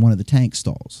river in one of the tank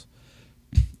stalls.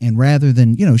 And rather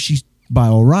than, she's, by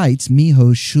all rights,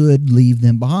 Miho should leave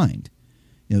them behind.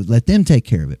 Let them take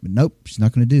care of it. But nope, she's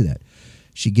not going to do that.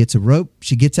 She gets a rope.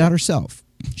 She gets out herself.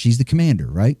 She's the commander,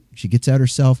 right? She gets out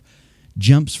herself,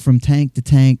 jumps from tank to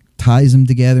tank, ties them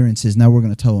together, and says, now we're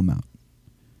going to tow them out.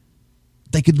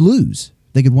 They could lose.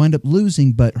 They could wind up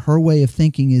losing, but her way of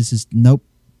thinking is nope.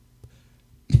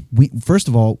 First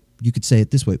of all, you could say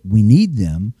it this way. We need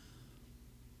them,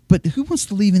 but who wants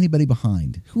to leave anybody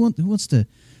behind? Who wants to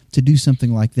do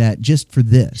something like that just for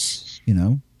this,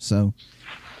 So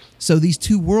these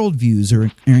two worldviews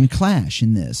are in clash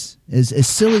in this. As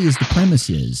silly as the premise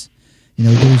is,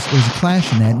 there's a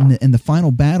clash in that. And the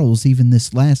final battle is even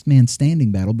this last man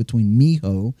standing battle between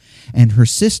Miho and her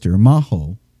sister,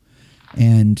 Maho.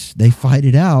 And they fight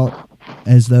it out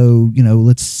as though,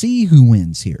 let's see who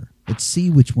wins here. Let's see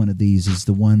which one of these is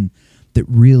the one that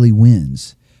really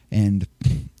wins. And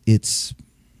it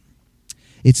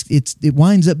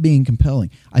winds up being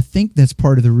compelling. I think that's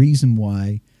part of the reason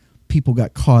why people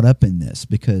got caught up in this,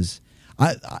 because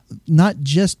not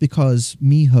just because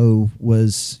Miho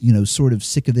was, sort of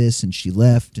sick of this and she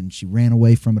left and she ran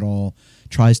away from it all,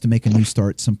 tries to make a new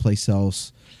start someplace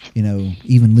else,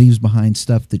 even leaves behind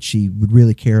stuff that she would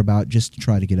really care about just to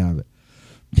try to get out of it.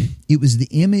 It was the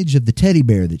image of the teddy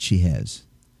bear that she has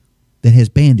that has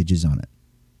bandages on it.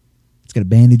 It's got a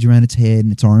bandage around its head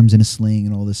and its arms in a sling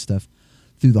and all this stuff.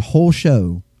 Through the whole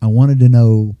show, I wanted to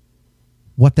know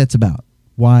what that's about.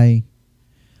 Why?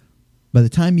 By the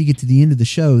time you get to the end of the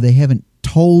show, they haven't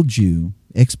told you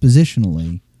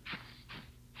expositionally,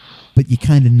 but you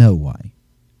kind of know why.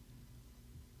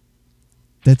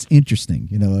 That's interesting.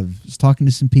 I was talking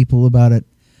to some people about it,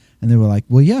 and they were like,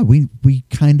 well, yeah, we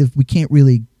can't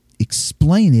really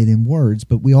explain it in words,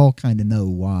 but we all kind of know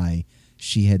why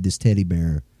she had this teddy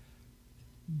bear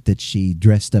that she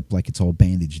dressed up like it's all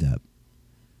bandaged up.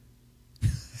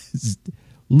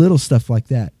 Little stuff like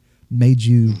that made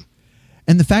you...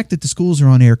 And the fact that the schools are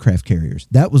on aircraft carriers,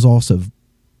 that was also...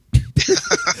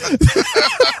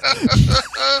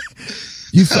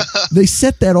 They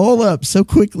set that all up so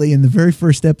quickly in the very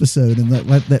first episode, and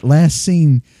that last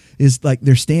scene is like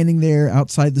they're standing there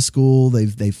outside the school.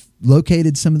 They've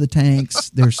located some of the tanks.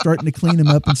 They're starting to clean them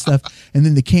up and stuff, and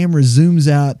then the camera zooms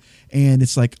out, and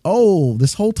it's like, oh,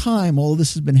 this whole time, all of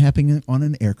this has been happening on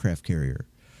an aircraft carrier.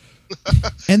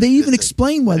 And they even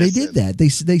explained why they did that. They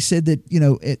said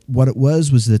that what it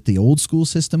was that the old school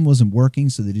system wasn't working,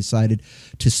 so they decided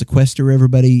to sequester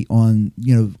everybody on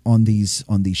these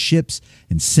ships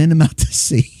and send them out to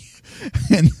sea.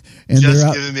 and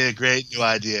just giving me a great new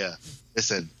idea.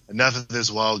 Listen, enough of this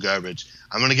wild garbage.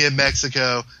 I'm going to get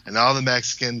Mexico and all the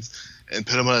Mexicans and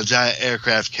put them on a giant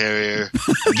aircraft carrier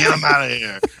and get them out of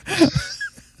here.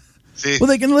 See, well,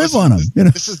 they can live on them.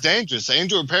 This is dangerous.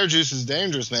 Angel repair juice is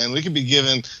dangerous, man. We could be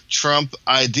giving Trump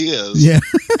ideas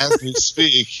as we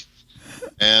speak.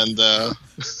 And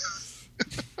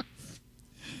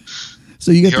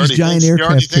so you got these giant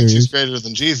aircraft carriers. He's greater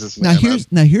than Jesus, man.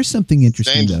 Now here's something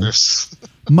interesting, dangerous. Though.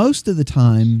 Most of the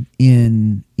time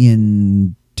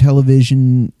in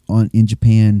television in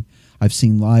Japan, I've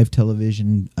seen live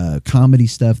television, comedy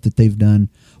stuff that they've done.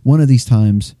 One of these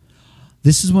times...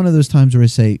 This is one of those times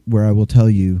where I will tell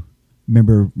you,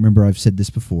 remember I've said this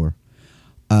before,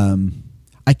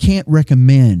 I can't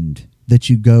recommend that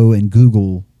you go and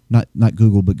Google, not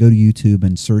Google, but go to YouTube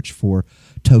and search for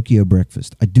Tokyo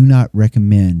Breakfast. I do not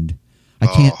recommend.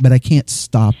 But I can't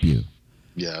stop you.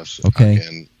 Yes.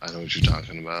 Okay. I know what you're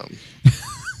talking about.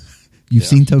 You've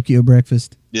seen Tokyo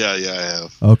Breakfast? Yeah, I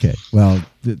have. Okay. Well,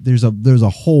 there's a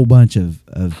whole bunch of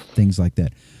things like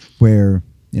that where,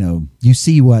 you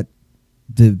see what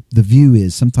the view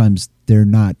is. Sometimes they're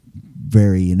not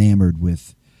very enamored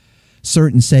with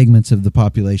certain segments of the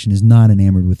population is not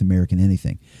enamored with American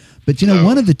anything. But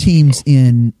one of the teams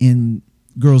in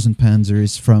Girls in Panzer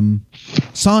is from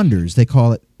Saunders, they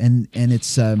call it, and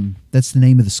it's that's the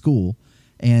name of the school,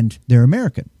 and they're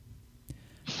American.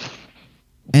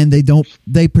 And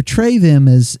they portray them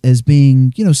as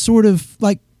being, sort of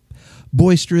like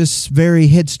boisterous, very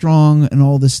headstrong and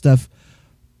all this stuff.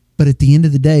 But at the end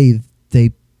of the day,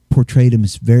 they portrayed them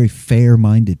as very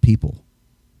fair-minded people,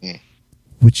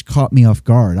 which caught me off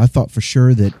guard. I thought for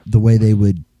sure that the way they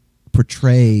would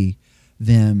portray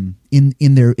them in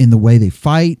the way they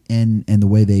fight and the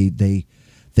way they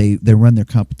run their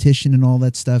competition and all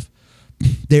that stuff,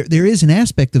 there is an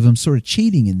aspect of them sort of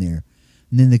cheating in there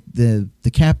And then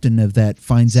the captain of that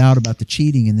finds out about the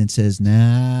cheating and then says,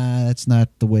 "Nah, that's not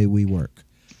the way we work,"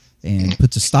 and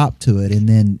puts a stop to it. And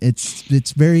then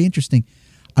it's very interesting.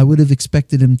 I would have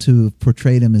expected him to have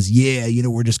portrayed him as,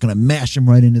 we're just going to mash him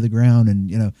right into the ground,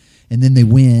 and and then they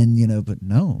win, But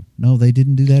no, they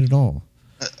didn't do that at all.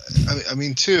 I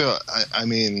mean,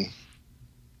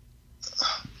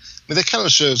 that kind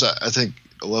of shows, I think,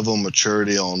 a level of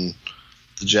maturity on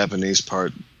the Japanese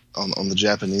part, on the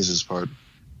Japanese's part.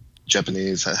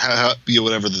 Japanese, how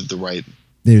whatever the right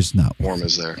there's not form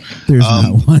is there. There's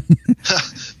not one.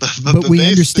 but we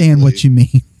understand what you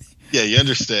mean. Yeah, you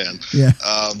understand. Yeah.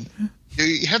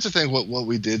 You have to think what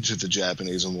we did to the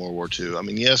Japanese in World War II. I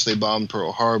mean, yes, they bombed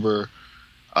Pearl Harbor,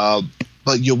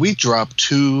 but we dropped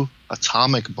 2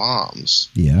 atomic bombs.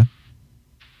 Yeah.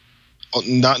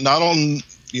 Not on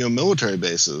military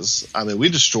bases. I mean, we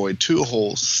destroyed 2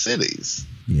 whole cities.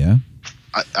 Yeah.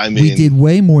 I mean, we did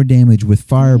way more damage with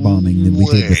firebombing than we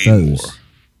did with those. More.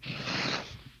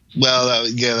 Well,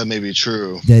 that may be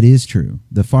true. That is true.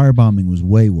 The firebombing was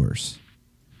way worse.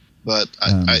 But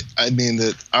I mean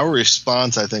that our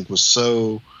response, I think, was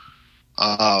so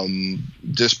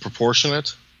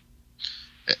disproportionate,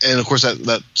 and of course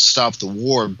that stopped the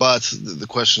war. But the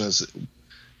question is,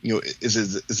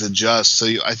 is it just? So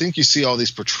I think you see all these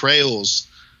portrayals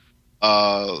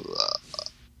of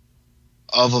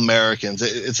Americans.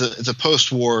 It's a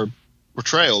post-war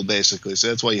portrayal, basically. So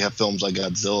that's why you have films like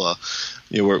Godzilla,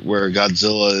 where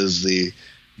Godzilla is the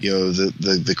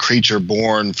creature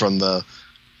born from the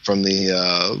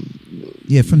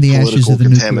ashes of the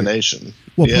contamination.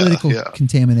 Political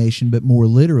contamination, but more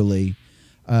literally,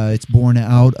 it's born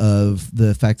out of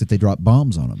the fact that they dropped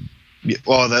bombs on them. Yeah,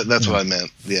 well, that's what I meant.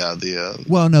 Yeah,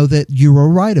 well, no, that you were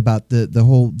right about the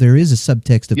whole. There is a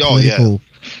subtext of political.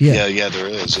 Yeah, there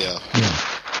is. Yeah.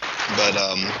 But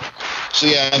so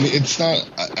yeah, I mean, it's not.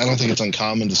 I don't think it's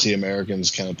uncommon to see Americans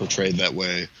kind of portrayed that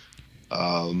way.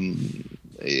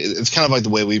 It's kind of like the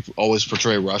way we always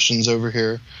portray Russians over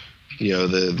here. They're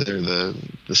the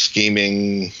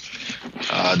scheming,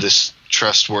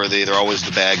 distrustworthy. They're always the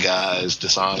bad guys,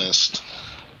 dishonest,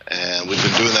 and we've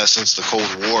been doing that since the Cold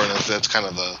War, and that's kind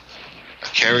of a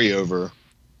carryover.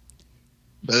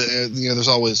 But there's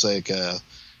always like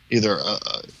either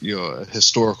a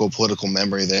historical political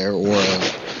memory there, or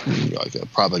like a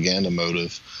propaganda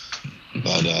motive.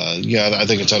 But I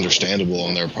think it's understandable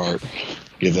on their part,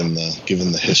 given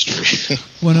the history.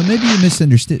 Well, no, maybe you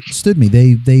misunderstood me.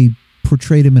 They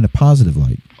portrayed him in a positive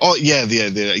light. Oh yeah.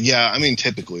 I mean,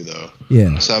 typically though.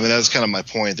 Yeah. So I mean, that's kind of my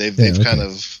point. They've kind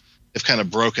of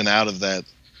broken out of that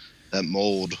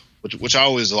mold, which I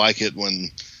always like it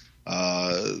when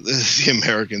the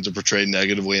Americans are portrayed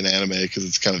negatively in anime, because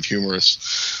it's kind of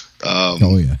humorous.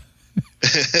 Oh yeah.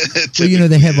 Well,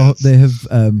 they have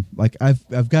like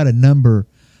I've got a number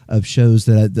of shows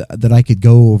that I could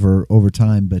go over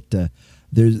time, but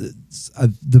there's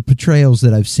the portrayals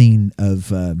that I've seen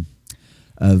of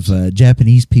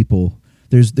Japanese people.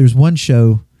 There's one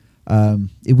show.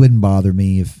 It wouldn't bother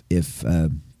me if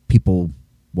people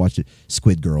watched it.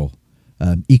 Squid Girl,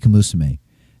 Ikamusume,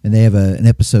 and they have an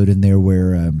episode in there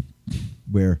where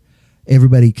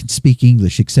everybody can speak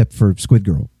English except for Squid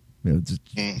Girl.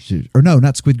 Or no,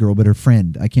 not Squid Girl, but her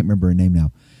friend. I can't remember her name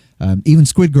now. Even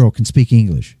Squid Girl can speak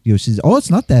English. She says, "Oh, it's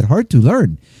not that hard to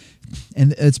learn,"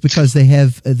 and it's because they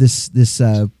have this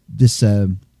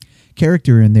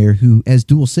character in there who has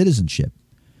dual citizenship.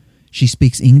 She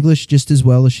speaks English just as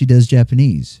well as she does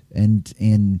Japanese, and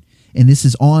this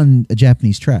is on a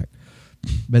Japanese track.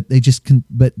 But they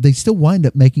still wind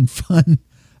up making fun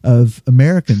of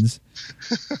Americans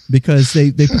because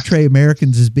they portray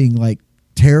Americans as being like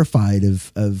terrified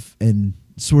of and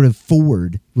sort of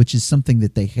forward, which is something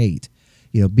that they hate.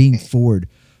 Being forward,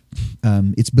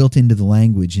 it's built into the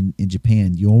language in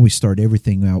Japan. You always start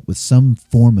everything out with some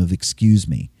form of "excuse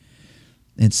me,"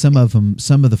 and some of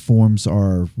the forms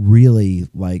are really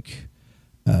like,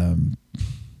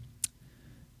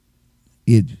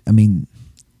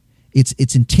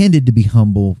 it's intended to be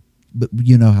humble, but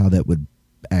you know how that would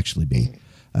actually be.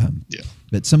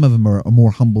 But some of them are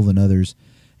more humble than others.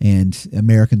 And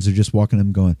Americans are just walking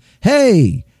them going,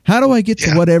 "Hey, how do I get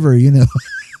to whatever?"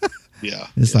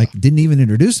 It's like, didn't even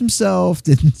introduce himself,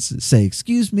 didn't say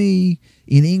 "excuse me"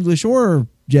 in English or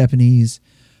Japanese,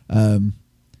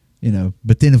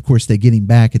 But then, of course, they get him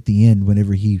back at the end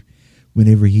whenever he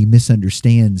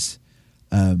misunderstands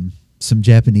some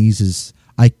Japanese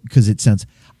because it sounds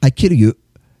 "aikiryu,"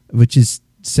 which is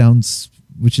supposed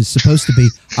to be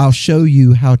 "I'll show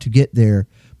you how to get there,"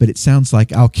 but it sounds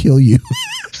like "I'll kill you."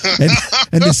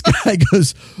 And this guy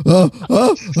goes,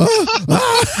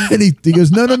 and he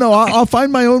goes, no, I'll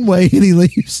find my own way, and he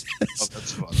leaves. Oh,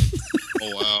 that's funny.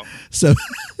 Oh, wow. So,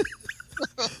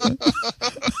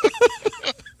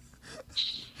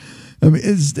 I mean,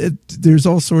 there's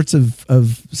all sorts of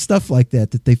stuff like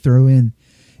that they throw in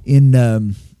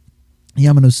Yamano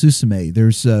Susume.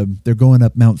 They're going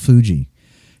up Mount Fuji,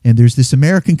 and there's this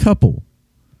American couple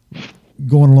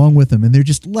going along with them, and they're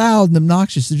just loud and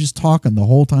obnoxious. They're just talking the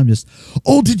whole time. Just,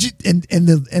 oh, did you? And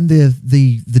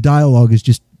the dialogue is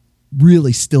just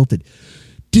really stilted.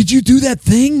 Did you do that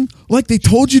thing like they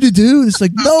told you to do? And it's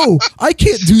like, no, I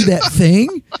can't do that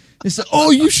thing. It's like,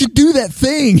 oh, you should do that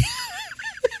thing.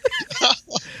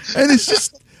 And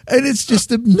it's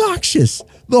just obnoxious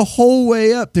the whole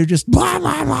way up. They're just blah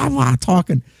blah blah blah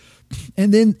talking,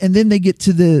 and then they get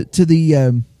to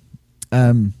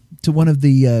one of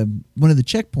the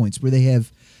checkpoints where they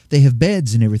have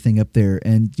beds and everything up there,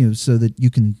 and so that you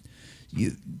can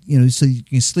so you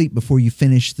can sleep before you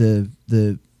finish the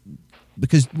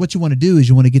because what you want to do is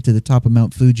you want to get to the top of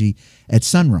Mount Fuji at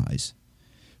sunrise.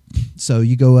 So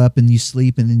you go up and you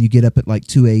sleep, and then you get up at like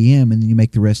 2 a.m. and then you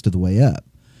make the rest of the way up.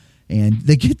 And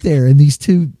they get there, and these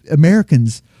two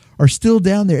Americans are still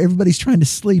down there. Everybody's trying to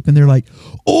sleep, and they're like,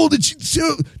 "Oh, did you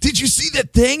see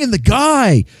that thing and the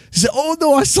guy?" He said, "Oh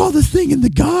no, I saw the thing and the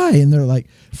guy." And they're like,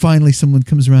 finally, someone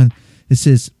comes around and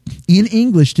says in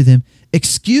English to them,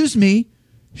 "Excuse me,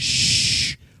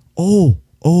 shh, oh,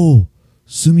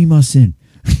 sumimasen."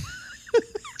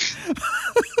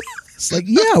 It's like,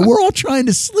 yeah, we're all trying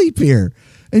to sleep here,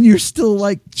 and you're still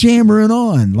like jammering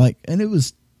on, like, and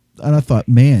I thought,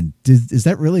 man, is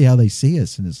that really how they see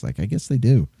us? And it's like, I guess they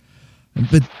do,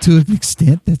 but to an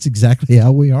extent, that's exactly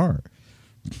how we are.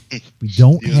 We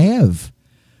don't have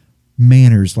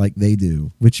manners like they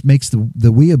do, which makes the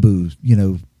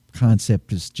weeaboo,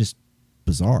 concept is just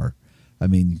bizarre. I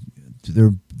mean,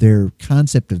 their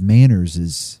concept of manners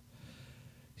is,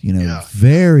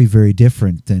 very, very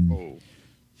different than.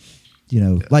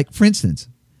 Like, for instance,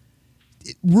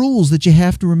 rules that you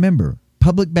have to remember.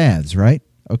 Public baths, right?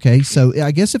 Okay, so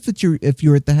I guess if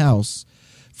you're at the house,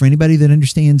 for anybody that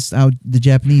understands how the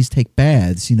Japanese take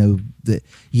baths, they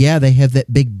have that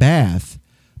big bath,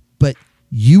 but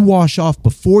you wash off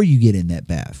before you get in that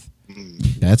bath.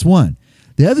 That's one.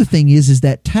 The other thing is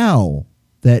that towel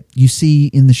that you see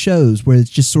in the shows where it's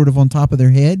just sort of on top of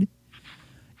their head.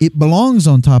 It belongs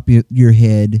on top of your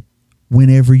head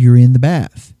whenever you're in the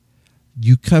bath.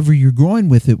 You cover your groin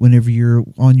with it whenever you're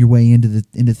on your way into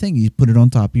the thing. You put it on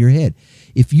top of your head.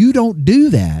 If you don't do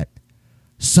that,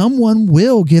 someone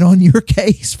will get on your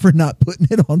case for not putting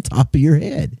it on top of your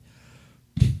head.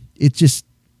 Because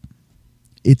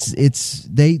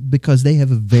they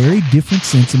have a very different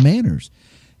sense of manners,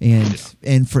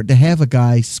 and for to have a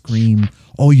guy scream,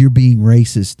 "Oh, you're being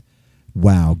racist!"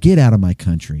 Wow, get out of my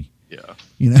country. Yeah,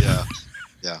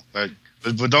 yeah. But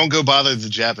don't go bother the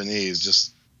Japanese.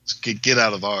 Just get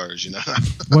out of ours,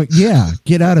 Well, yeah,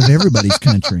 get out of everybody's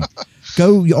country.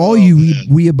 Go,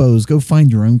 weeaboos, go find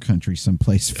your own country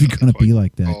someplace if you're going to be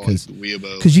like that,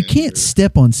 because you can't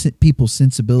step on people's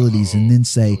sensibilities and then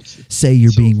say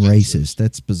you're being racist.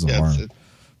 That's bizarre. Yeah,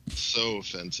 it's so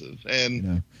offensive,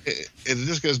 and it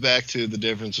just goes back to the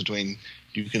difference between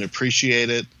you can appreciate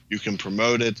it, you can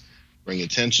promote it, bring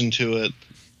attention to it,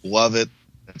 love it.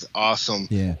 That's awesome.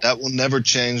 Yeah. That will never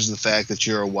change the fact that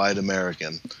you're a white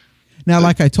American. Now,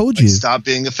 like I told you, stop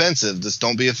being offensive. Just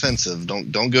don't be offensive.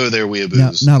 Don't go there,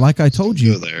 weeaboos. Now, like I told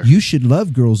you, you should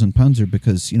love Girls in Panzer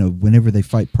because whenever they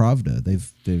fight Pravda,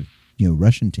 they're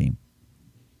Russian team.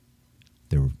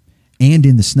 And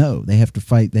in the snow, they have to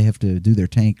fight. They have to do their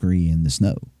tankery in the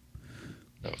snow.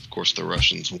 Of course, the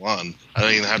Russians won. I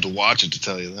don't even have to watch it to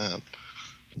tell you that.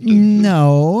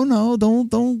 No,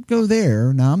 don't go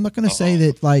there. Now, I'm not going to say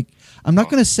that. I'm not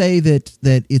going to say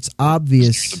that it's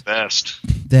obvious. You're the best.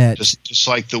 That just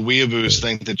like the weeaboos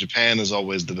think that Japan is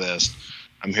always the best.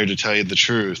 I'm here to tell you the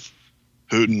truth.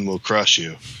 Putin will crush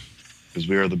you because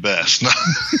we are the best.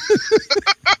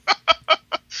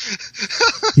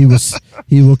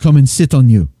 He will come and sit on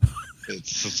you.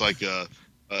 It's like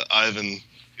Ivan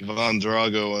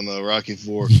Drago in Rocky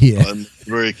IV. Yeah.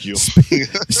 Break you.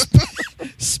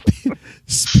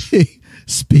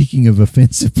 Speaking of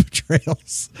offensive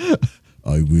portrayals,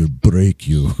 I will break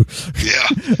you. Yeah.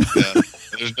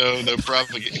 There's no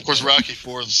propaganda. Of course, Rocky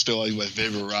IV is still like my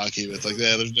favorite Rocky, but it's like,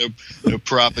 there's no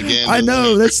propaganda. I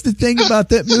know, that's the thing about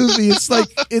that movie. It's like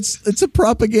it's a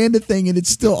propaganda thing, and it's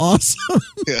still awesome.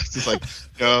 Yeah, it's just like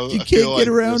you can't get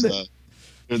around it.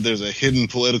 There's a hidden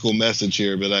political message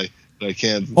here, but I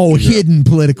can't. Oh, hidden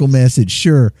political message,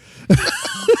 sure.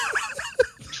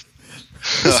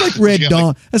 It's like Red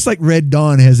Dawn. That's like Red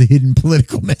Dawn has a hidden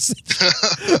political message.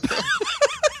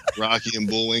 Rocky and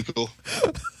Bullwinkle.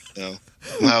 You know,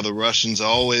 how the Russians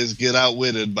always get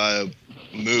outwitted by a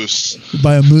moose.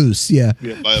 By a moose, yeah.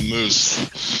 Yeah, by a moose.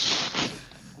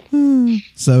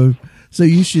 So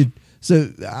you should. So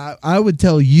I would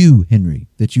tell you, Henry,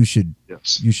 that you should.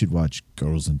 Yes. You should watch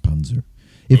Girls in Panzer,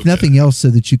 if nothing else, so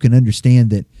that you can understand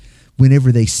that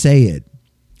whenever they say it,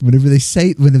 when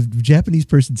a Japanese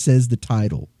person says the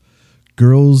title,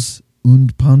 Girls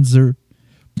und Panzer,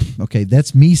 okay,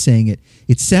 that's me saying it.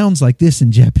 It sounds like this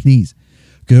in Japanese.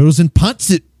 Girls in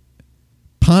Pantsu.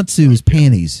 Pantsu is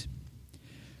panties.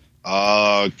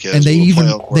 Okay. And they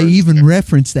even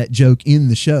reference that joke in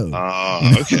the show.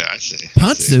 Okay, I see.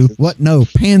 Pantsu? What? No,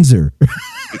 Panzer.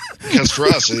 Because for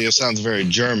us, it sounds very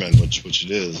German, which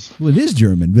it is. Well, it is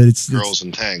German, but it's Girls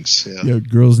and tanks. Yeah. You know,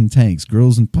 girls and tanks,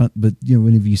 girls and but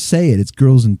whenever you say it, it's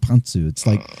girls and pantsu. It's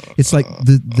like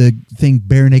the thing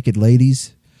Bare Naked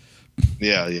Ladies.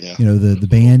 Yeah. You know the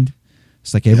band.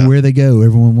 It's like everywhere they go,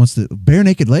 everyone wants to Bare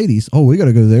Naked Ladies. Oh, we got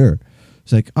to go there.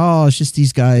 It's like, oh, it's just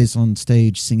these guys on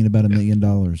stage singing about $1 million.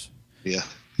 Yeah.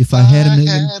 If I had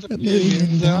 $1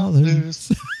 million.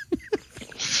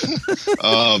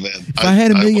 Oh man! If I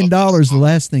had $1 million, the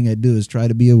last thing I'd do is try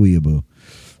to be a weeaboo.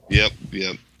 Yep.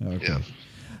 Okay. Yep.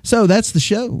 So that's the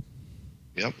show.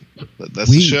 Yep. That's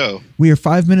the show. We are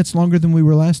 5 minutes longer than we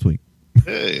were last week.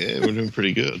 Hey, we're doing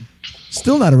pretty good.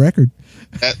 Still not a record.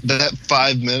 That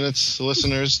 5 minutes,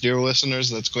 listeners, dear listeners,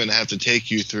 that's going to have to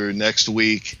take you through next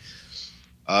week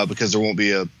because there won't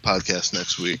be a podcast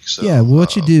next week. So yeah, well,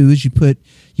 what you do is you put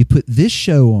this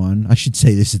show on. I should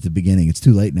say this at the beginning. It's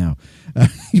too late now.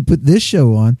 You put this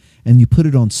show on and you put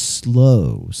it on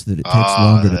slow so that it takes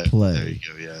longer to play. There you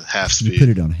go. Yeah, half speed. You put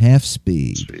it on half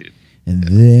speed. And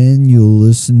then you'll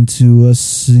listen to us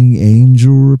sing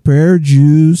Angel Repair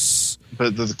Juice.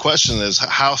 But the question is,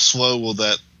 how slow will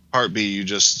that part be you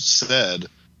just said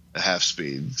at half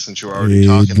speed, since you're already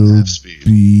talking at half speed?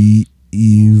 Be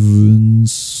even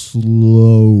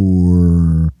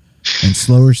slower. And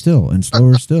slower still. And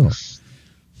slower still.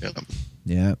 Yep.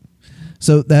 Yeah.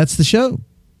 So that's the show.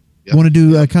 Yep. Want to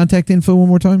do contact info one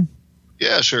more time?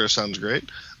 Yeah, sure. Sounds great.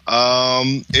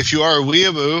 If you are a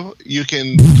weeaboo, you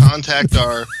can contact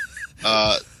our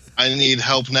I Need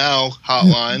Help Now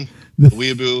hotline, the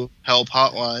Weeaboo Help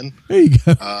Hotline. There you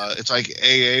go. It's like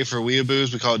AA for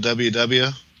weeaboos. We call it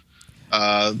WW.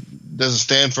 Doesn't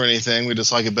stand for anything. We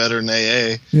just like it better than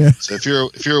AA. Yeah. So if you're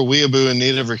a weeaboo in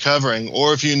need of recovering,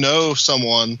 or if you know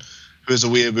someone who is a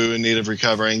weeaboo in need of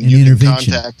recovering, you can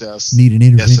contact us. Need an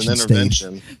intervention. Yes, an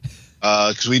intervention.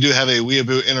 Because we do have a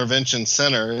Weeaboo Intervention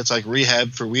Center. It's like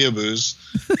rehab for weeaboos.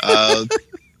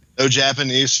 No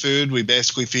Japanese food. We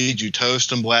basically feed you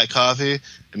toast and black coffee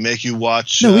and make you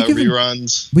watch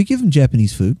reruns. We give them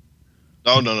Japanese food.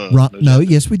 No. No,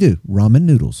 yes, we do. Ramen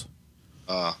noodles.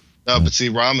 No, but see,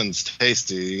 ramen's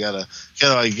tasty. You gotta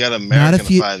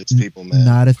Americanify these people, man.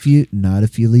 Not if you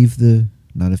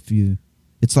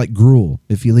it's like gruel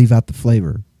if you leave out the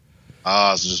flavor.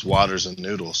 So just waters and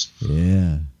noodles.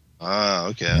 Yeah.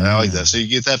 Okay. I like that. So you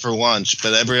get that for lunch,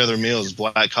 but every other meal is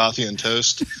black coffee and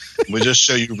toast. We just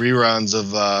show you reruns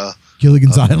of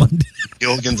Gilligan's Island.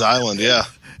 Gilligan's Island, yeah.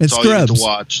 And That's all you get to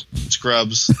watch.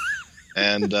 Scrubs.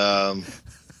 And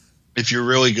if you're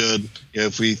really good,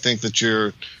 if we think that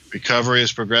your recovery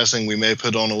is progressing, we may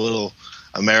put on a little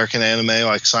American anime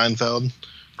like Seinfeld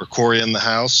or Cory in the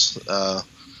House. That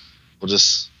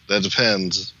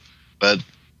depends. But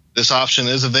this option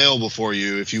is available for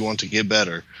you if you want to get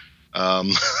better.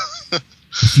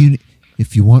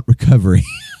 If you want recovery.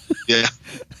 Yeah.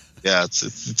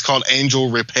 It's called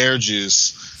Angel Repair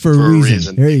Juice for a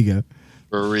reason. There you go.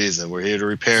 For a reason, we're here to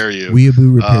repair you.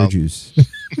 Weeaboo Repair Juice.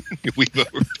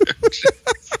 Weeaboo Repair Juice.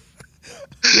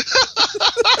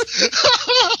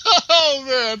 Oh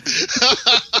man.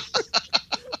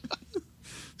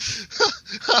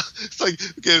 It's like,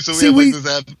 okay, so we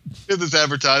have this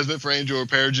advertisement for Angel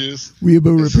Repair Juice.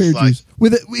 Weeaboo Repair Juice.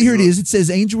 Here it is. It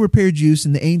says Angel Repair Juice,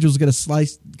 and the angel's got a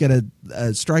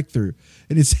strike through,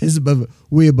 and it says above it,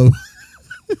 Weeaboo.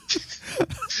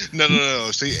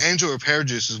 No. See, Angel Repair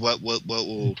Juice is what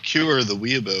will cure the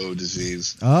weeaboo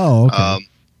disease. Oh, okay.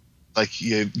 Like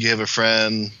you have a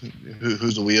friend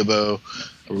who's a weeaboo,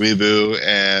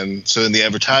 and so in the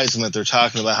advertisement they're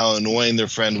talking about how annoying their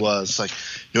friend was. It's like,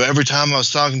 every time I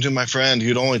was talking to my friend,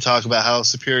 he'd only talk about how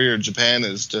superior Japan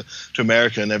is to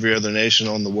America and every other nation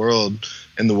in the world,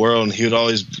 and he would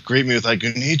always greet me with like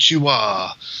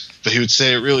konnichiwa, but he would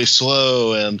say it really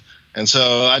slow, and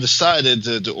so I decided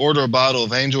to order a bottle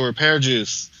of Angel Repair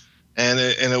Juice, and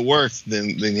it worked. Then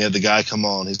you had the guy come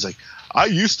on. He's like, I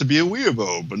used to be a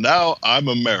weeaboo, but now I'm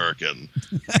American.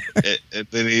 And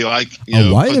then he A white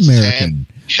puts his American.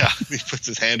 he puts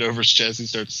his hand over his chest. He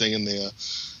starts singing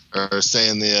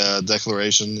saying the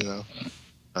Declaration,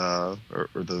 or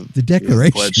the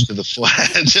Declaration. pledge to the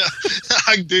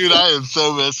flag. Dude, I am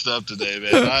so messed up today,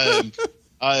 man.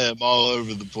 I am all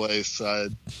over the place. I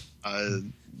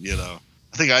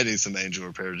think I need some angel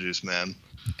repair juice, man.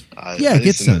 I Get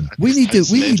need some. I We need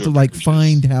some to angel like repair juice.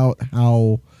 find out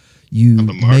how you I'm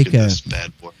make marking a this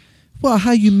bad boy.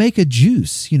 how you make a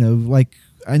juice. Like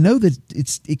I know that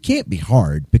it can't be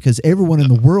hard because everyone in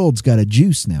the world's got a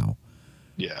juice now.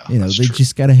 Yeah, They that's true.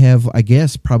 just got to have, I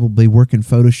guess, probably work in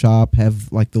Photoshop,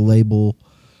 have like the label,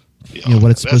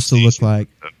 what it's supposed to look easy. like.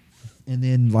 And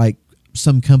then like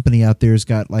some company out there's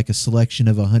got like a selection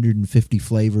of 150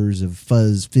 flavors of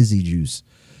fizzy juice.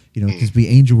 It could be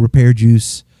angel repair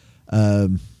juice,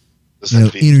 Does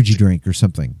have to be- energy drink or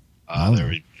something. There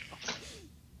we go.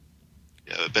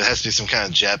 Yeah, but it has to be some kind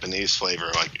of Japanese flavor,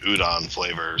 like udon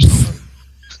flavor or something.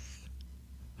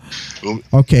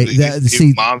 Okay,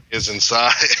 The mom is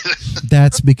inside.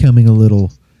 that's becoming a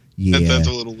little, That's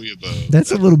a little weeaboo.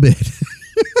 That's a little bit.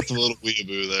 That's a little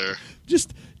weeaboo there.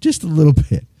 just a little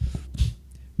bit.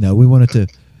 No, we want it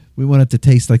to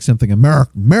taste like something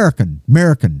American.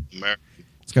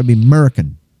 It's got to be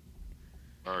American.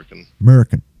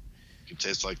 It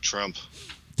tastes like Trump.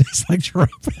 Tastes like Trump.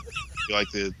 You like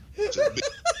the know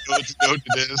what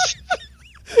it is?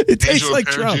 It tastes Angel like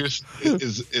Repair Trump.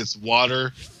 Juice is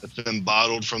water that's been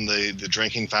bottled from the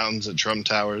drinking fountains at Trump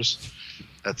Towers.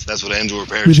 That's what Angel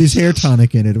Repair With Juice his hair is.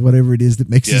 tonic in it, whatever it is that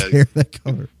makes his Yeah. hair that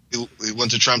color. We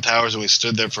went to Trump Towers and we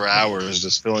stood there for hours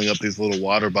just filling up these little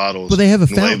water bottles. Well, they have a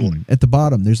and fountain labeling. at the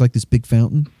bottom. There's like this big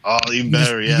fountain. Oh, even You just-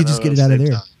 better. you Yeah, can just get it out of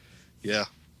there. Yeah.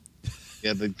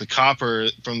 Yeah, the copper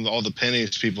from all the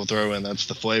pennies people throw in, that's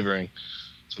the flavoring.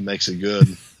 That's what makes it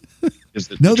good.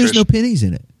 No, there's no pennies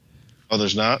in it. Oh,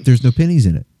 there's not? There's no pennies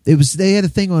in it. They had a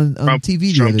thing on TV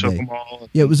the Trump other took day. them all.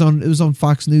 Yeah, it was on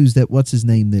Fox News. That what's his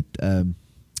name? That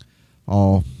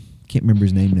can't remember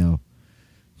his name now.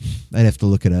 I'd have to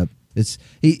look it up.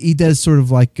 He does sort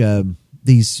of like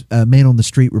these man on the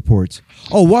street reports.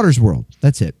 Oh, Water's World.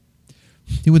 That's it.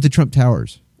 He went to Trump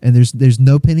Towers, and there's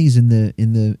no pennies in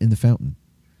the fountain.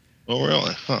 Oh,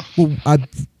 really? Huh. Well,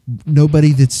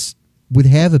 nobody would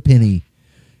have a penny.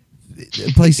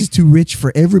 The place is too rich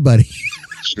for everybody.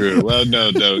 True. Well,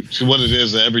 no. So what it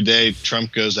is, every day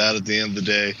Trump goes out at the end of the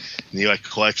day and he like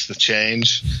collects the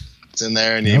change. It's in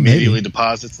there and he Yeah, maybe. immediately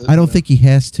deposits it. I don't think he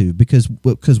has to because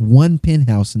one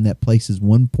penthouse in that place is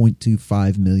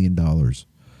 $1.25 million.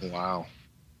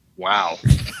 Wow.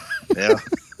 Yeah.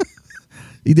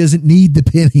 He doesn't need the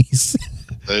pennies.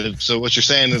 So what you're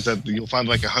saying is that you'll find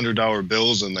like $100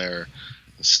 bills in there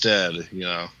instead,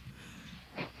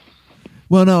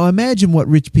 Well, no, imagine what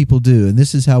rich people do, and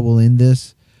this is how we'll end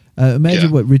this. Imagine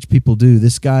Yeah. what rich people do.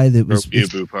 This guy that Or was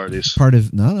weeaboo parties. part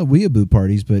of not weeaboo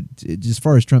parties, but as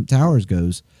far as Trump Towers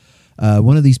goes,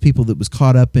 one of these people that was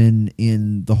caught up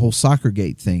in the whole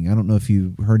Soccergate thing. I don't know if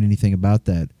you heard anything about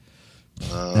that.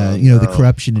 The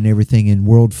corruption and everything in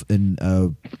world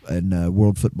football.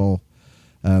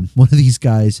 One of these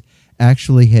guys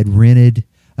actually had rented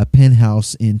a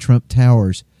penthouse in Trump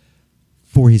Towers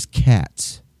for his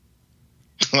cats.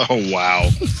 Oh, wow.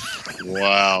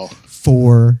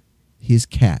 For his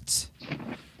cats.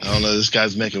 I don't know. This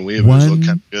guy's making weeaboos look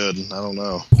kind of good. I don't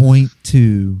know.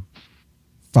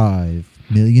 $0.25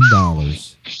 million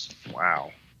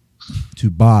Wow. to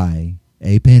buy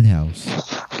a penthouse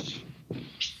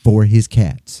for his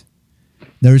cats.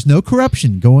 There's no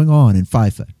corruption going on in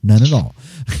FIFA. None at all.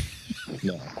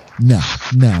 No.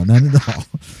 No, none at all.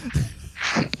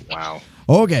 Wow.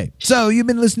 Okay, so you've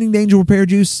been listening to Angel Repair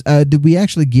Juice. Did we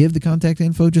actually give the contact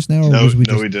info just now? Or No, was we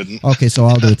just... didn't. Okay, so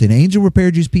I'll do it then.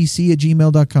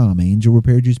 AngelRepairJuicePC@gmail.com.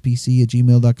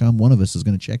 AngelRepairJuicePC@gmail.com. One of us is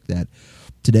going to check that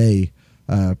today,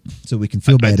 so we can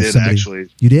feel bad did, if somebody. actually.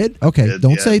 You did? Okay, did,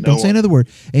 don't yeah. say No another word.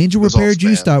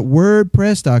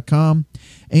 AngelRepairJuice.wordpress.com.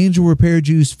 Angel Repair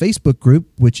Juice Facebook group,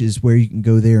 which is where you can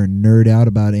go there and nerd out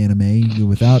about anime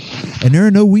and there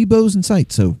are no weebos in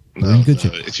sight, so we're in good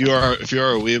shape. If you are a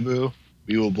weeaboo,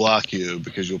 we will block you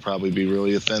because you'll probably be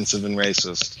really offensive and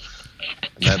racist.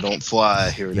 And that don't fly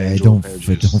here at Yeah, Angel don't Repair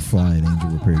Juice. fly at Angel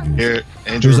Repair Juice. Here at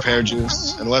Angel Repair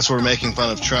Juice, unless we're making fun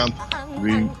of Trump,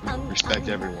 we respect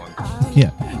everyone.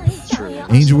 Yeah. It's true.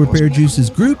 Angel Repair Juice's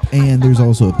group, and there's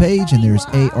also a page, and there's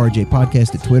ARJ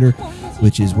Podcast at Twitter,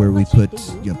 which is where we put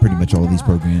pretty much all of these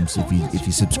programs. If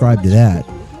you subscribe to that,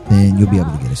 then you'll be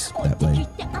able to get us that way.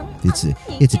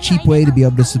 It's a cheap way to be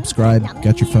able to subscribe.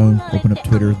 Got your phone, open up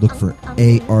Twitter, look for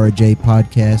ARJ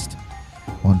Podcast,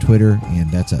 on Twitter, and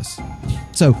that's us.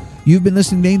 So, you've been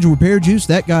listening to Angel Repair Juice.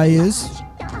 That guy is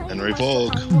Henry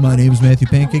Polk. My name is Matthew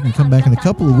Pancake, and come back in a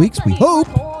couple of weeks. We hope.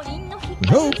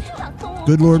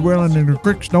 Good Lord willing, and the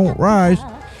creeks don't rise.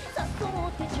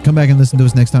 Come back and listen to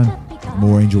us next time.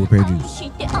 More Angel Repair Juice.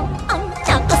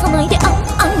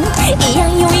 いや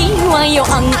よいわよあ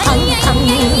んあんあんあ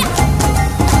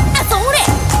それ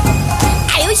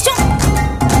あよいしょ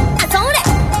あそれ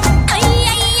あい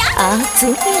やいや熱い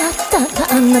あったか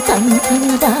あなたの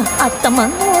体頭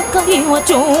の明かりは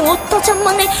ちょっと邪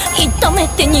魔ね炒め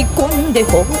て煮込んで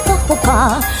ほかほ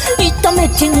か炒め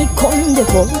て煮込んで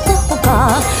ほかほ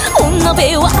かお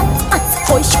鍋は熱々